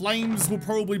that the flames will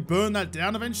probably burn that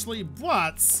down eventually.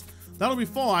 But that'll be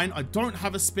fine. I don't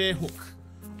have a spare hook.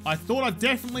 I thought I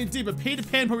definitely did, but Peter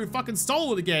Pan probably fucking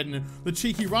stole it again. The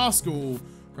cheeky rascal.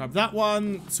 Grab that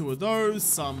one, 2 of those,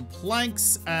 some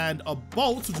planks, and a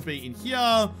bolt, which will be in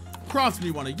here. Craft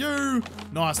me one of you.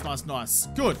 Nice.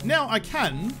 Good. Now I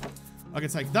can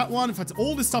take that one. In fact,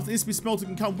 all this stuff that needs to be smelted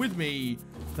can come with me.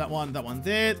 That one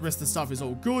there. The rest of the stuff is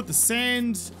all good. The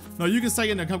sand. No, you can stay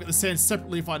in there and come get the sand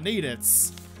separately if I need it.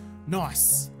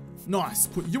 Nice.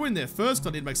 Put you in there first,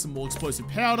 because I need to make some more explosive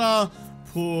powder.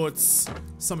 Put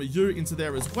some of you into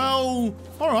there as well.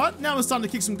 All right, now we're starting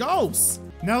to kick some goals.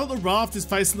 Now that the raft is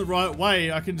facing the right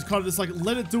way, I can kind of just like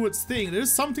let it do its thing. There's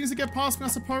some things that get past me, I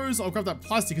suppose. I'll grab that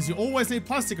plastic, because you always need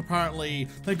plastic, apparently.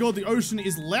 Thank God the ocean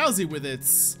is lousy with it.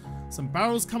 Some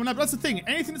barrels coming up. But that's the thing.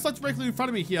 Anything that's like directly in front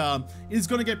of me here is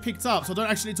going to get picked up, so I don't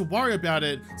actually need to worry about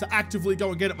it to actively go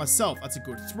and get it myself. That's a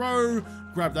good throw.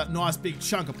 Grab that nice big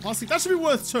chunk of plastic. That should be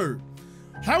worth 2.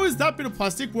 How is that bit of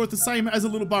plastic worth the same as a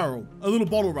little barrel? A little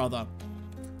bottle, rather.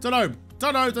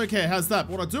 Don't care. How's that?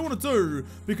 What I do want to do,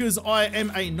 because I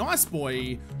am a nice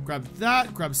boy, grab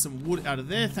that, grab some wood out of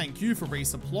there. Thank you for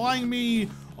resupplying me.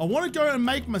 I want to go and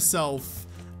make myself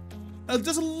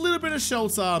just a little bit of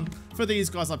shelter for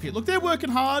these guys up here. Look, they're working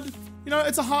hard. You know,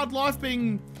 it's a hard life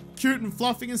being cute and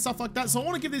fluffy and stuff like that. So I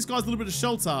want to give these guys a little bit of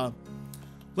shelter.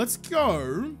 Let's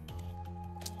go.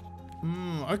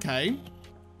 Okay.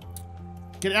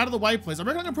 Get out of the way, please. I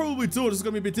reckon I can probably do it. It's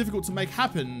going to be a bit difficult to make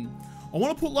happen. I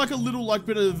want to put like a little like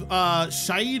bit of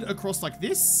shade across like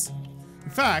this.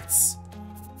 In fact,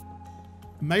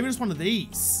 maybe just one of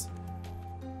these.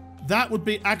 That would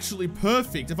be actually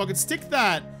perfect. If I could stick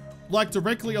that like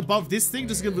directly above this thing,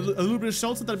 just to give a little bit of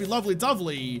shelter, that'd be lovely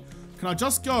dovely. Can I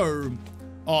just go?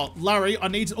 Oh, Larry, I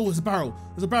need to. Oh, there's a barrel.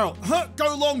 There's a barrel. Huh,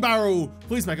 go long barrel.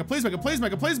 Please make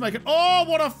it. Oh,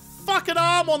 what a fucking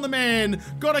arm on the man.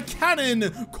 Got a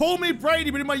cannon. Call me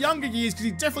Brady, but in my younger years, because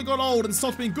he definitely got old and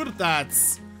stopped being good at that.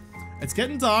 It's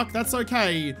getting dark. That's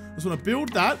okay. Just want to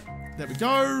build that. There we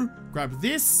go. Grab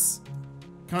this.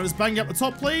 Can I just bang up the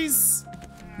top, please?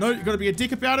 No, you've got to be a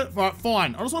dick about it. Right,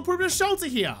 fine. I just want to put a bit of shelter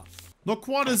here. Not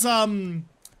quite as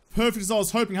perfect as I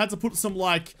was hoping. Had to put some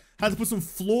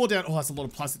floor down. Oh, that's a lot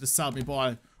of plastic to sail me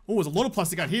by. Oh, there's a lot of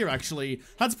plastic out here, actually.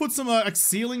 Had to put some like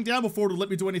ceiling down before it'll let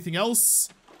me do anything else.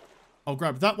 I'll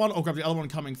grab that one. I'll grab the other one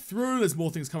coming through. There's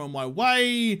more things coming my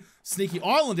way. Sneaky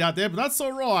island out there, but that's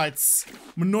all right.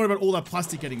 I'm annoyed about all that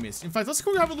plastic getting missed. In fact, let's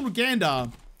go have a little gander.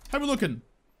 How we looking?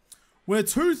 We're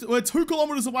 2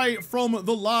 kilometers away from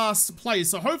the last place,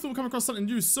 so hopefully we'll come across something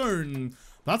new soon.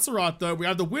 That's all right, though. We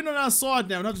have the wind on our side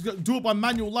now. We're not just going to do it by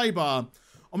manual labor.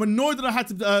 I'm annoyed that I had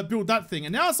to build that thing,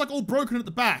 and now it's like all broken at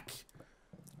the back.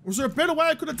 Was there a better way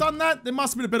I could have done that? There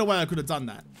must have been a better way I could have done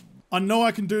that. I know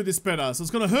I can do this better, so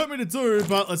it's going to hurt me to do,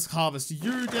 but let's harvest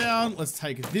you down. Let's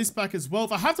take this back as well.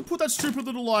 If I have to put that stupid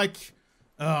little, like...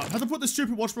 I have to put the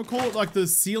stupid, whatchamacallit, like the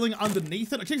ceiling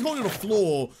underneath it. I keep calling it a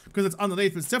floor because it's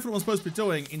underneath, but it's definitely what I'm supposed to be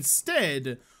doing.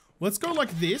 Instead, let's go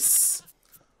like this.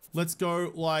 Let's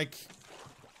go like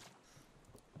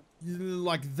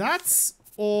that,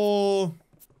 or...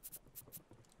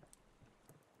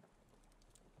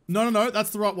 No, that's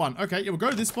the right one. Okay, yeah, we'll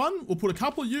go to this one. We'll put a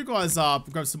couple of you guys up.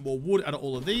 We'll grab some more wood out of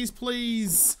all of these,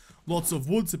 please. Lots of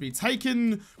wood to be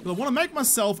taken. But I want to make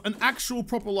myself an actual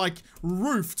proper, like,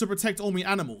 roof to protect all my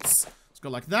animals. Let's go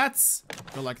like that,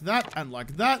 and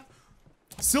like that.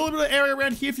 Still a bit of area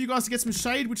around here for you guys to get some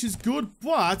shade, which is good.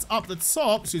 But up the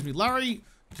top, excuse me, Larry.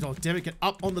 Oh, damn it, get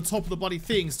up on the top of the bloody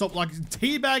thing. Stop, like,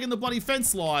 teabagging the bloody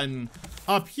fence line.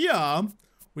 Up here,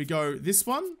 we go this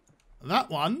one, that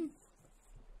one.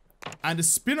 And to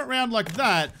spin it around like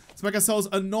that to make ourselves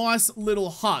a nice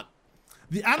little hut.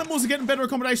 The animals are getting better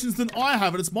accommodations than I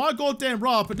have, and it's my goddamn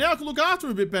raft, but now I can look after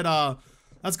them a bit better.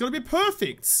 That's gonna be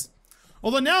perfect.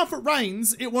 Although now if it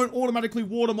rains, it won't automatically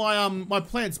water my my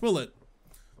plants, will it?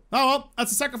 Oh well,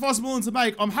 that's a sacrifice I'm willing to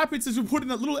make. I'm happy to put in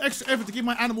that little extra effort to give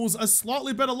my animals a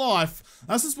slightly better life.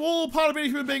 That's just all part of being a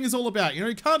human being is all about. You know,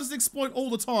 you can't just exploit all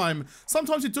the time.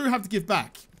 Sometimes you do have to give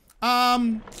back.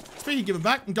 Speaking of giving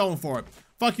back, I'm going for it.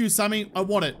 Fuck you, Sammy. I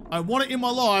want it. I want it in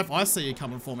my life. I see you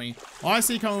coming for me. I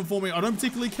see you coming for me. I don't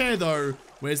particularly care, though.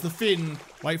 Where's the fin?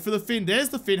 Wait for the fin. There's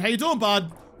the fin. How you doing,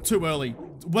 bud? Too early.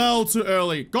 Well, too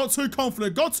early. Got too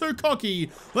confident. Got too cocky.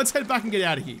 Let's head back and get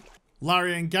out of here.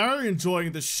 Larry and Gary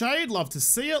enjoying the shade. Love to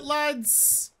see it,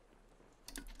 lads.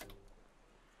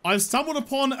 I've stumbled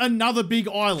upon another big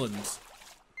island.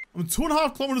 I'm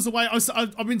 2.5 kilometers away.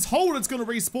 I've been told it's going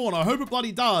to respawn. I hope it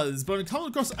bloody does. But I'm coming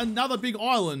across another big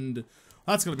island.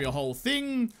 That's going to be a whole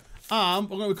thing. I'm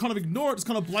going to kind of ignore it, just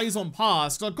kind of blaze on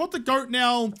past. So I've got the goat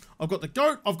now. I've got the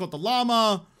goat. I've got the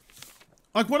llama.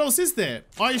 Like, what else is there?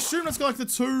 I assume that's got like the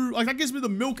two, like that gives me the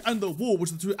milk and the wool,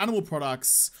 which are the two animal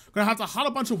products. I'm going to have to hunt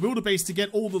a bunch of wildebeest to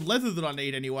get all the leather that I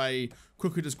need anyway.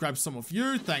 Quickly just grab some of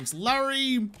you. Thanks,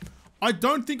 Larry. I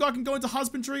don't think I can go into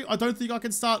husbandry. I don't think I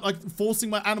can start like forcing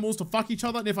my animals to fuck each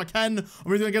other. And if I can,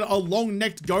 I'm either gonna get a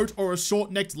long-necked goat or a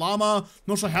short-necked llama.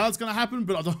 Not sure how it's gonna happen,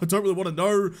 but I don't really want to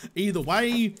know either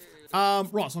way.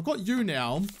 Right, so I've got you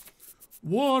now.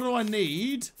 What do I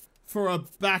need for a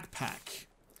backpack?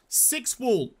 6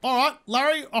 wool. All right,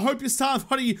 Larry, I hope you start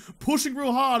buddy pushing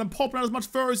real hard and popping out as much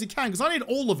fur as you can, because I need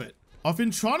all of it. I've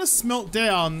been trying to smelt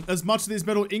down as much of these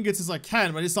metal ingots as I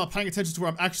can, but I need to start paying attention to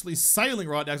where I'm actually sailing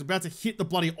right now, because I'm about to hit the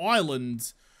bloody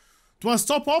island. Do I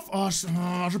stop off? Oh,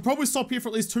 I should probably stop here for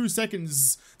at least 2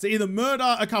 seconds to either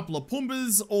murder a couple of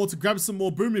Pumbas or to grab some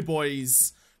more boomy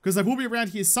boys, because they will be around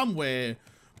here somewhere.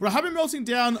 But I have been melting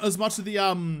down as much of the,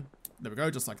 there we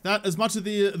go, just like that, as much of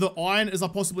the iron as I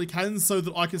possibly can so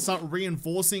that I can start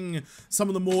reinforcing some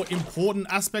of the more important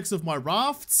aspects of my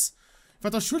rafts. In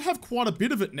fact, I should have quite a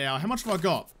bit of it now. How much have I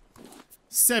got?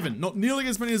 7. Not nearly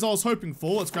as many as I was hoping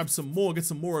for. Let's grab some more, get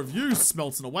some more of you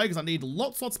smelting away, because I need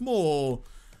lots more.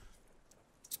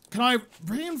 Can I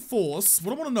reinforce?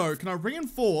 What I want to know, can I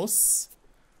reinforce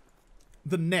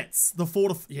the nets?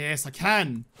 Yes, I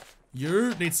can.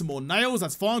 You need some more nails.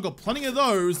 That's fine. Got plenty of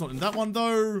those. Not in that one,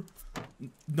 though.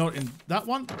 Not in that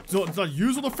one. Did I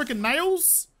use all the freaking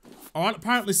nails? All right,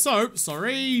 apparently so.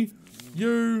 Sorry.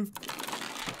 You...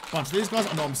 bunch of these guys.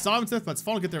 I know I'm starving to death, but it's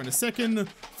fine. I'll get there in a second.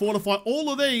 Fortify all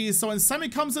of these, so when Sammy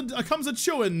comes a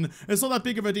chewing, it's not that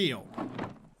big of a deal.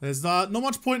 There's not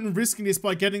much point in risking this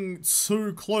by getting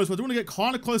too close. But I do want to get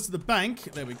kind of close to the bank.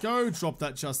 There we go. Drop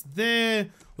that just there.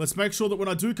 Let's make sure that when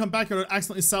I do come back, I don't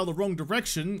accidentally sail the wrong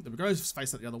direction. There we go. Just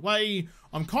face that the other way.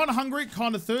 I'm kind of hungry,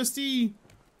 kind of thirsty.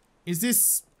 Is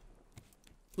this...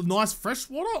 nice fresh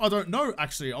water? I don't know,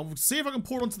 actually. I'll see if I can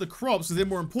pour it onto the crops because they're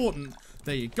more important.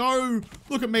 There you go.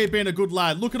 Look at me being a good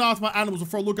lad. Looking after my animals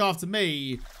before I look after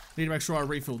me. Need to make sure I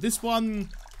refill this one.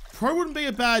 Probably wouldn't be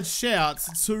a bad shout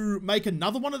to make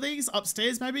another one of these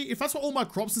upstairs, maybe. If that's what all my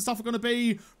crops and stuff are going to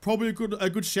be, probably a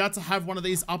good shout to have one of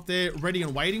these up there ready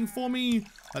and waiting for me.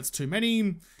 That's too many.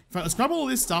 In fact, let's grab all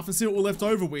this stuff and see what we're left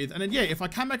over with. And then, yeah, if I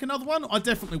can make another one, I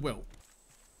definitely will.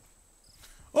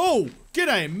 Oh,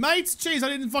 g'day, mate. Jeez, I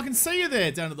didn't fucking see you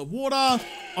there down to the water. I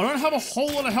don't have a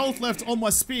whole lot of health left on my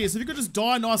spear, so if you could just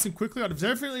die nice and quickly, I'd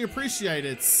definitely appreciate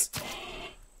it.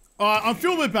 I'm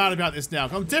feeling a bit bad about this now.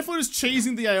 I'm definitely just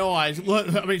cheesing the AI.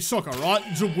 I mean, shocker, right?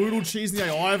 Jawoodle cheesing the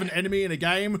AI of an enemy in a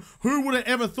game. Who would have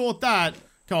ever thought that?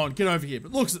 Come on, get over here.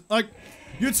 But look, like,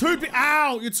 you're too big.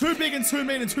 Ow! You're too big and too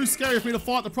mean and too scary for me to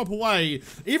fight the proper way.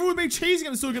 Even with me cheesing,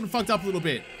 I'm still getting fucked up a little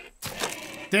bit.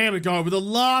 There we go. With the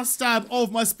last stab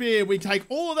of my spear, we take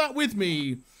all of that with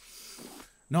me.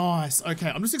 Nice.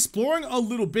 Okay, I'm just exploring a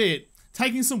little bit.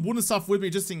 Taking some wooden stuff with me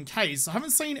just in case. I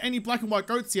haven't seen any black and white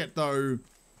goats yet, though.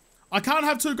 I can't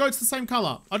have two goats the same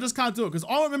color. I just can't do it because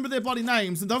I remember their bloody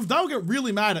names and they'll get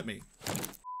really mad at me.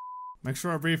 Make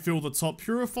sure I refill the top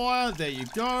purifier. There you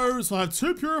go. So I have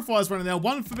two purifiers running now.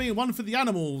 One for me and one for the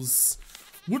animals.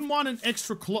 Wouldn't mind an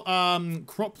extra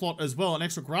crop plot as well. An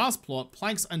extra grass plot.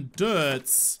 Planks and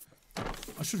dirts.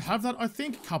 I should have that, I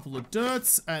think. A couple of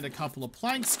dirts and a couple of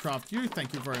planks. Craft you.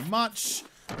 Thank you very much.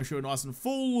 Make sure you're nice and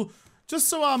full. Just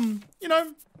so, you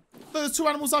know, there's two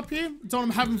animals up here.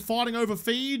 Don't have them fighting over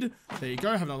feed. There you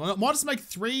go. Have another. Might just make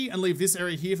 3 and leave this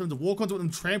area here for them to walk onto, with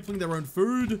them trampling their own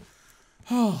food.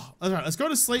 Alright, let's go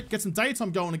to sleep. Get some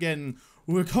daytime going again.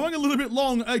 We're going a little bit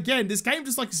long again. This game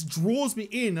just like draws me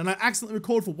in, and I accidentally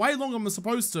record for way longer than I'm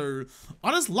supposed to.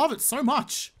 I just love it so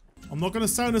much. I'm not going to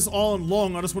stay on this island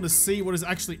long. I just want to see what is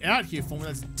actually out here for me.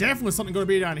 That's definitely something going to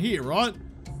be down here, right?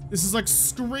 This is like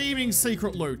screaming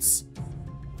secret loots.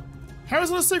 How is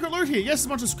it a secret loot here? Yes, a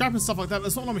bunch of scrap and stuff like that.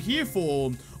 That's not what I'm here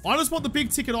for. I just want the big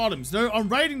ticket items. No, I'm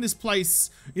raiding this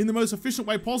place in the most efficient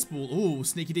way possible. Ooh,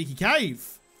 sneaky deaky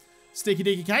cave. Sneaky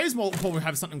deaky caves will probably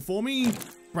have something for me.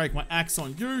 Break my axe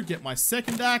on you. Get my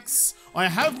second axe. I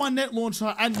have my net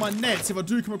launcher and my nets if I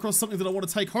do come across something that I want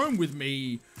to take home with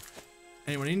me.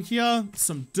 Anyone in here?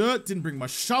 Some dirt. Didn't bring my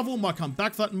shovel. Might come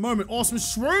back for that in a moment. Awesome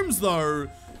shrooms though.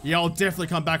 Yeah, I'll definitely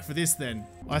come back for this then.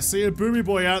 I see a boomy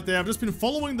boy out there. I've just been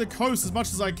following the coast as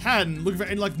much as I can, looking for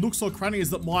any like nooks or crannies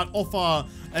that might offer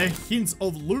a hint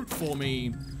of loot for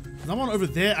me. There's one over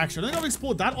there actually. I don't think I've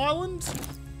explored that island.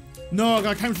 No,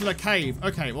 I came through that cave.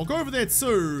 Okay, well, I'll go over there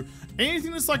too.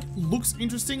 Anything that's like looks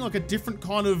interesting, like a different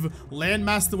kind of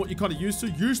landmass than what you're kind of used to,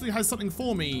 usually has something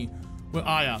for me. Where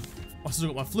are ya? I still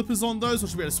got my flippers on those, so I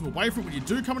should be able to swim away from it when you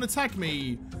do come and attack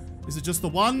me. Is it just the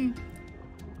one?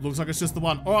 Looks like it's just the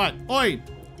one. All right, oi,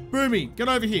 Boomy, get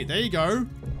over here. There you go.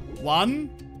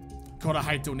 1. God, I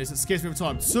hate doing this. It scares me every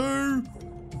time. 2,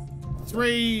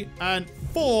 3, and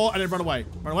 4, and then run away.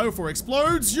 Run away before it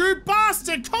explodes. You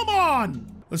bastard! Come on!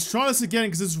 Let's try this again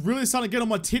because it's really starting to get on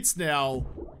my tits now.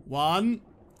 1.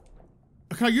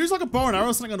 Can I use like a bow and arrow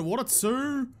or something underwater?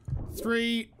 2,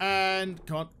 3, and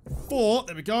come on. 4.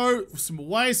 There we go. Swim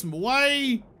away, swim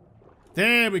away.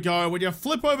 There we go. When you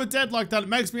flip over dead like that, it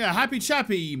makes me a happy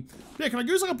chappy. Yeah, can I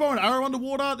use like a bow and arrow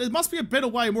underwater? There must be a better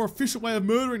way, more efficient way of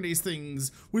murdering these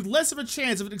things with less of a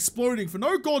chance of it exploding for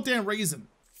no goddamn reason.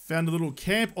 Found a little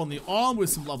camp on the island with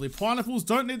some lovely pineapples.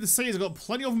 Don't need the seeds. I've got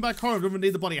plenty of them back home. Don't even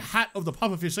need the bloody hat of the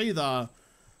pufferfish either.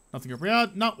 Nothing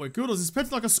around. No, we're good. I was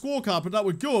expecting like a scorecard, but no,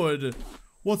 we're good.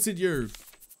 What's in you?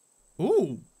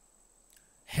 Ooh.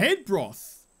 Head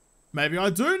broth. Maybe I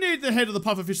do need the head of the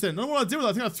pufferfish then. I don't know what I did with it.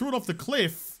 I think I threw it off the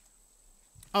cliff.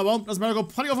 Oh well, doesn't matter. I've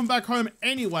got plenty of them back home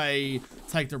anyway.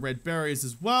 Take the red berries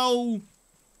as well.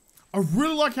 I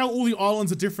really like how all the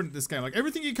islands are different in this game. Like,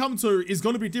 everything you come to is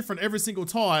going to be different every single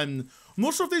time. I'm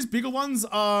not sure if these bigger ones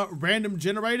are random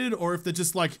generated or if they're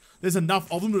just, like, there's enough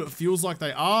of them that it feels like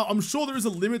they are. I'm sure there is a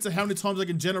limit to how many times I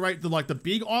can generate the, like, the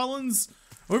big islands.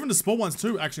 Or even the small ones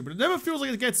too, actually. But it never feels like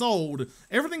it gets old.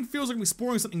 Everything feels like I'm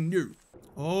exploring something new.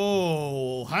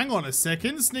 Oh, hang on a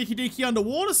second. Sneaky deaky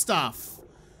underwater stuff.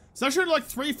 It's actually, like,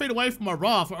 3 feet away from my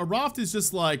raft. A raft is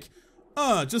just, like...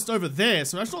 just over there,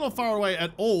 so actually not far away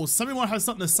at all. Somebody might have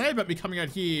something to say about me coming out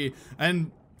here,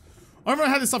 and I don't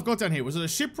know how this stuff got down here. Was it a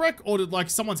shipwreck, or did like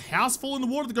someone's house fall in the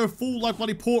water to go full like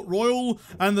bloody Port Royal,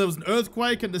 and there was an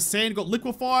earthquake and the sand got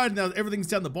liquefied and now everything's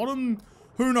down the bottom?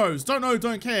 Who knows? Don't know,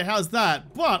 don't care. How's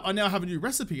that? But I now have a new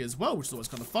recipe as well, which is always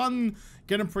kind of fun.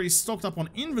 Getting pretty stocked up on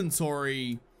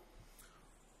inventory.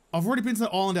 I've already been to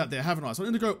that island out there, haven't I? So I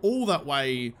need to go all that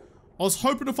way. I was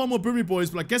hoping to find more boomy boys,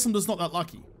 but I guess I'm just not that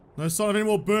lucky. No sign of any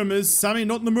more boomers. Sammy,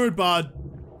 not in the mood, bud.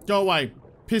 Go away.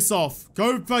 Piss off.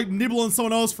 Go, like, nibble on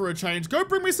someone else for a change. Go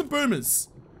bring me some boomers.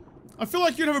 I feel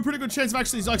like you'd have a pretty good chance of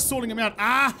actually, like, sorting them out.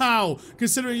 Ow!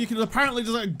 Considering you can apparently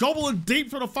just, like, gobble a deep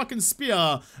through a fucking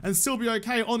spear and still be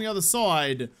okay on the other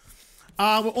side.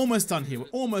 We're almost done here. We're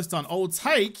almost done. I'll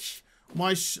take my...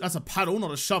 That's a paddle,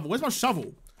 not a shovel. Where's my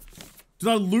shovel? Did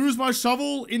I lose my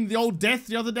shovel in the old death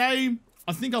the other day?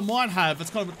 I think I might have. That's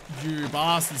kind of... You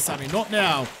bastard, Sammy. Not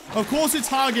now. Of course you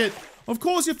target... Of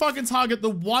course you fucking target the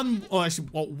one... Or actually,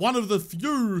 well, one of the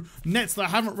few nets that I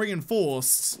haven't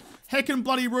reinforced. Heckin'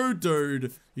 bloody rude,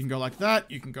 dude. You can go like that.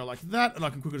 You can go like that. And I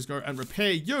can quickly just go and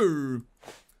repair you.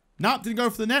 Nope, didn't go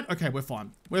for the net. Okay, we're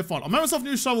fine. We're fine. I'll make myself a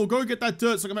new shovel. Go get that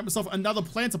dirt so I can make myself another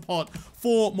planter pot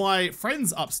for my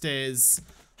friends upstairs.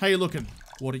 How you looking?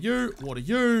 What are you? What are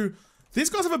you? These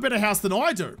guys have a better house than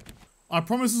I do. I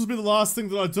promise this will be the last thing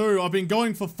that I do. I've been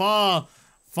going for far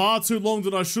too long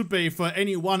than I should be for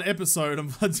any one episode. I'm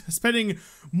spending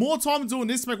more time doing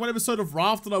this to make one episode of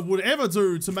Raft than I would ever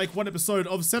do to make one episode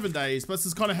of 7 days. But this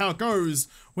is kind of how it goes.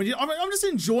 When I'm just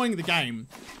enjoying the game.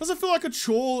 Does it feel like a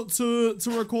chore to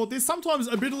record this? Sometimes,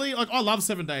 admittedly, like, I love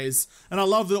 7 days. And I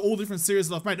love all different series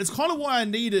that I've made. It's kind of why I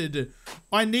needed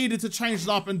to change it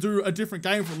up and do a different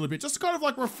game for a little bit. Just to kind of,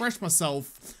 like, refresh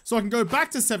myself. So I can go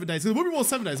back to 7 days. Because there will be more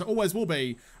 7 days. There always will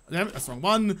be. Damn it, that's the wrong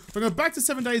one. But I go back to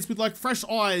 7 days with, like, fresh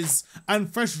eyes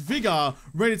and fresh vigor,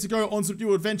 ready to go on some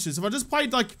new adventures. If I just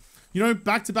played, like, you know,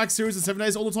 back-to-back series of 7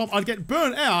 days all the time, I'd get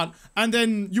burnt out, and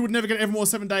then you would never get ever more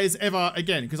 7 days ever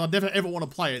again, because I'd never ever want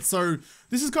to play it. So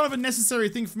this is kind of a necessary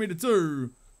thing for me to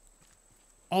do.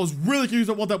 I was really confused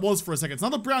at what that was for a second. It's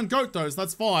another brown goat, though, so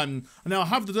that's fine. And now I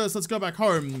have the dirt, so let's go back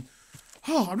home.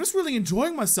 Oh, I'm just really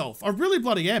enjoying myself. I really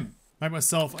bloody am. Make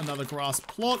myself another grass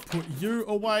plot, put you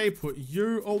away,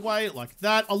 like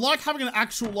that. I like having an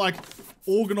actual, like,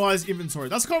 organized inventory.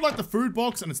 That's kind of like the food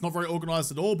box, and it's not very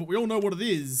organized at all, but we all know what it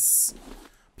is.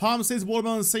 Palm seeds,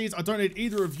 watermelon seeds, I don't need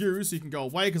either of you, so you can go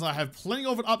away, because I have plenty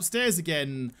of it upstairs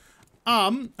again.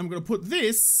 I'm gonna put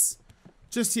this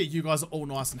just here. You guys are all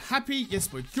nice and happy.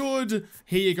 Yes, we're good.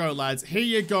 Here you go, lads. Here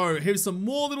you go. Here's some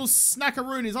more little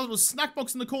snackaroonies. I'll have a snack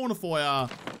box in the corner for ya.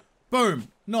 Boom.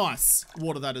 Nice.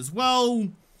 Water that as well.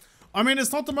 I mean,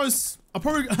 it's not the most... I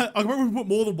probably put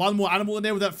more than one more animal in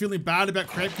there without feeling bad about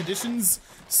cramped conditions.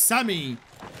 Sammy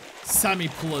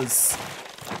pullers.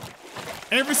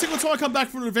 Every single time I come back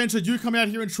from an adventure, you come out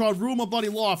here and try and ruin my bloody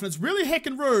life, and it's really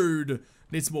heckin' rude.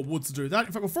 Need some more wood to do that.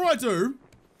 In fact, before I do,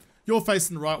 you're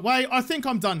facing the right way. I think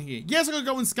I'm done here. Yes, I gotta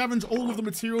go and scavenge all of the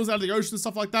materials out of the ocean and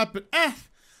stuff like that, but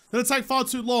that'll take far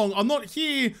too long. I'm not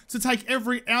here to take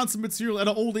every ounce of material out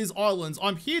of all these islands.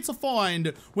 I'm here to find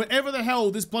wherever the hell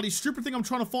this bloody stupid thing I'm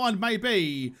trying to find may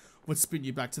be. Let's spin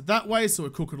you back to that way so we're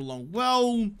cooking along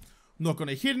well. Not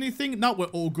gonna hit anything. No, we're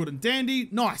all good and dandy.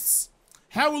 Nice.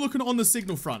 How are we looking on the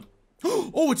signal front?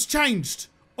 Oh, it's changed.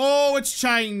 Oh, it's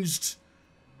changed.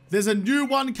 There's a new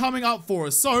one coming up for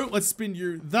us. So let's spin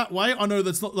you that way. I know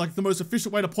that's not like the most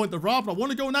efficient way to point the raft, but I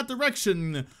want to go in that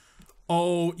direction.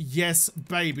 Oh, yes,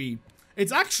 baby.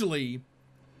 It's actually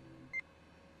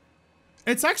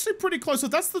pretty close. So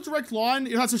that's the direct line.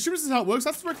 So assuming this is how it works.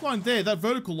 That's the direct line there, that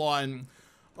vertical line.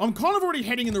 I'm kind of already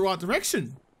heading in the right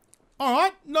direction. All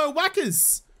right, no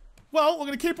whackers. Well, we're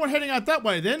going to keep on heading out that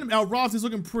way then. Our raft is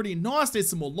looking pretty nice. There's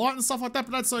some more light and stuff like that,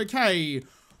 but that's okay.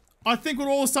 I think we're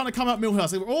all starting to come up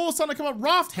Millhouse. We're all starting to come up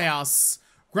Raft House.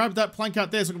 Grab that plank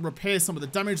out there so we can repair some of the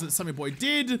damage that Sammy Boy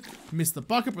did. Missed the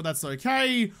bucket, but that's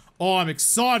okay. Oh, I'm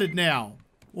excited now.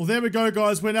 Well, there we go,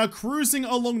 guys. We're now cruising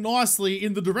along nicely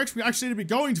in the direction we actually need to be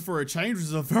going for a change, which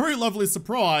is a very lovely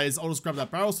surprise. I'll just grab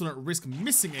that barrel so I don't risk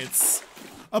missing it.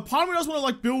 A part of me does want to,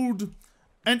 like, build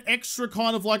an extra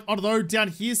kind of, like, I don't know, down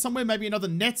here somewhere, maybe another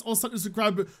net or something to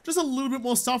grab just a little bit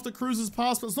more stuff that cruises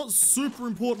past, but it's not super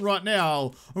important right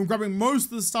now. I'm grabbing most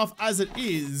of the stuff as it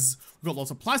is. We've got lots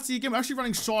of plastic again. We're actually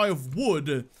running shy of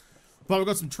wood, but we've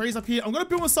got some trees up here. I'm going to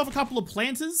build myself a couple of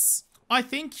planters, I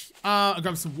think. I'll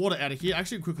grab some water out of here.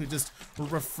 Actually, quickly just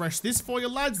refresh this for you,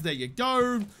 lads. There you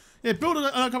go. Yeah, build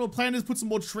a couple of planters, put some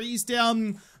more trees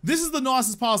down. This is the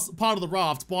nicest part of the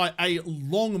raft by a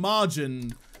long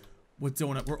margin. We're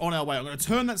doing it. We're on our way. I'm going to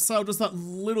turn that sail just that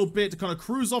little bit to kind of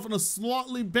cruise off in a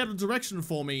slightly better direction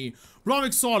for me. But I'm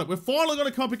excited. We're finally going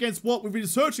to come up against what we've been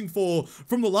searching for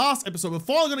from the last episode. We're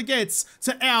finally going to get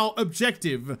to our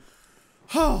objective.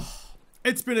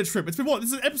 It's been a trip. It's been what?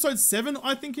 This is episode 7,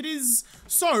 I think it is.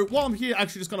 So, while I'm here,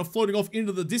 actually just kind of floating off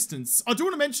into the distance, I do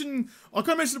want to mention, I kind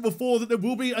of mentioned it before, that there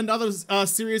will be another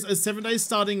series of 7 days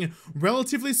starting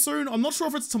relatively soon. I'm not sure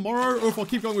if it's tomorrow or if I'll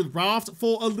keep going with Raft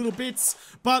for a little bit,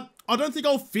 but I don't think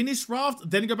I'll finish Raft,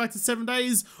 then go back to 7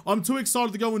 days. I'm too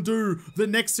excited to go and do the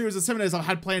next series of 7 days I've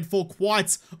had planned for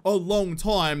quite a long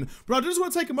time. But I just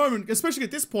want to take a moment, especially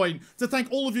at this point, to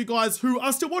thank all of you guys who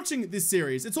are still watching this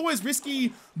series. It's always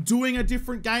risky doing a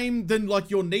different game than like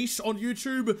your niche on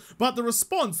YouTube, but the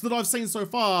response that I've seen so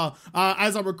far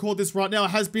as I record this right now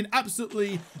has been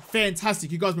absolutely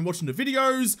fantastic. You guys have been watching the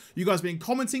videos, you guys have been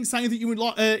commenting saying that you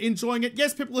enjoying it.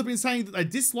 Yes, people have been saying that they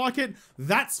dislike it.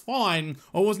 That's fine.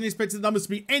 I wasn't expecting the numbers to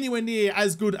be anywhere near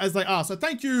as good as they are. So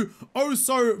thank you oh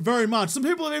so very much. Some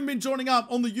people have even been joining up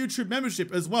on the YouTube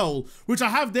membership as well, which I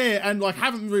have there and like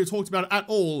haven't really talked about it at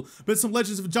all, but some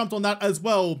legends have jumped on that as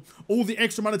well. All the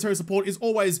extra monetary support is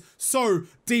always so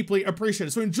deeply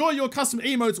appreciated. So enjoy your custom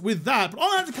emotes with that, but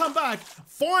I'll have to come back,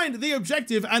 find the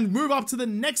objective, and move up to the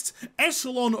next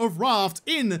echelon of Raft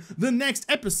in the next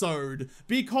episode,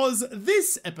 because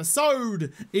this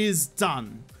episode is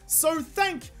done. So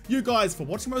thank you guys for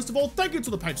watching. Most of all, thank you to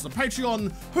the patrons on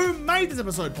Patreon who made this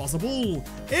episode possible.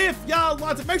 If y'all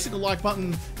liked it, make sure to like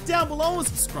button down below and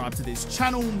subscribe to this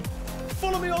channel.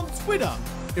 Follow me on Twitter.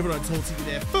 If I don't talk to you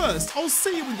there first, I'll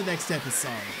see you in the next episode.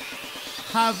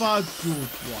 Have a good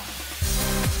one.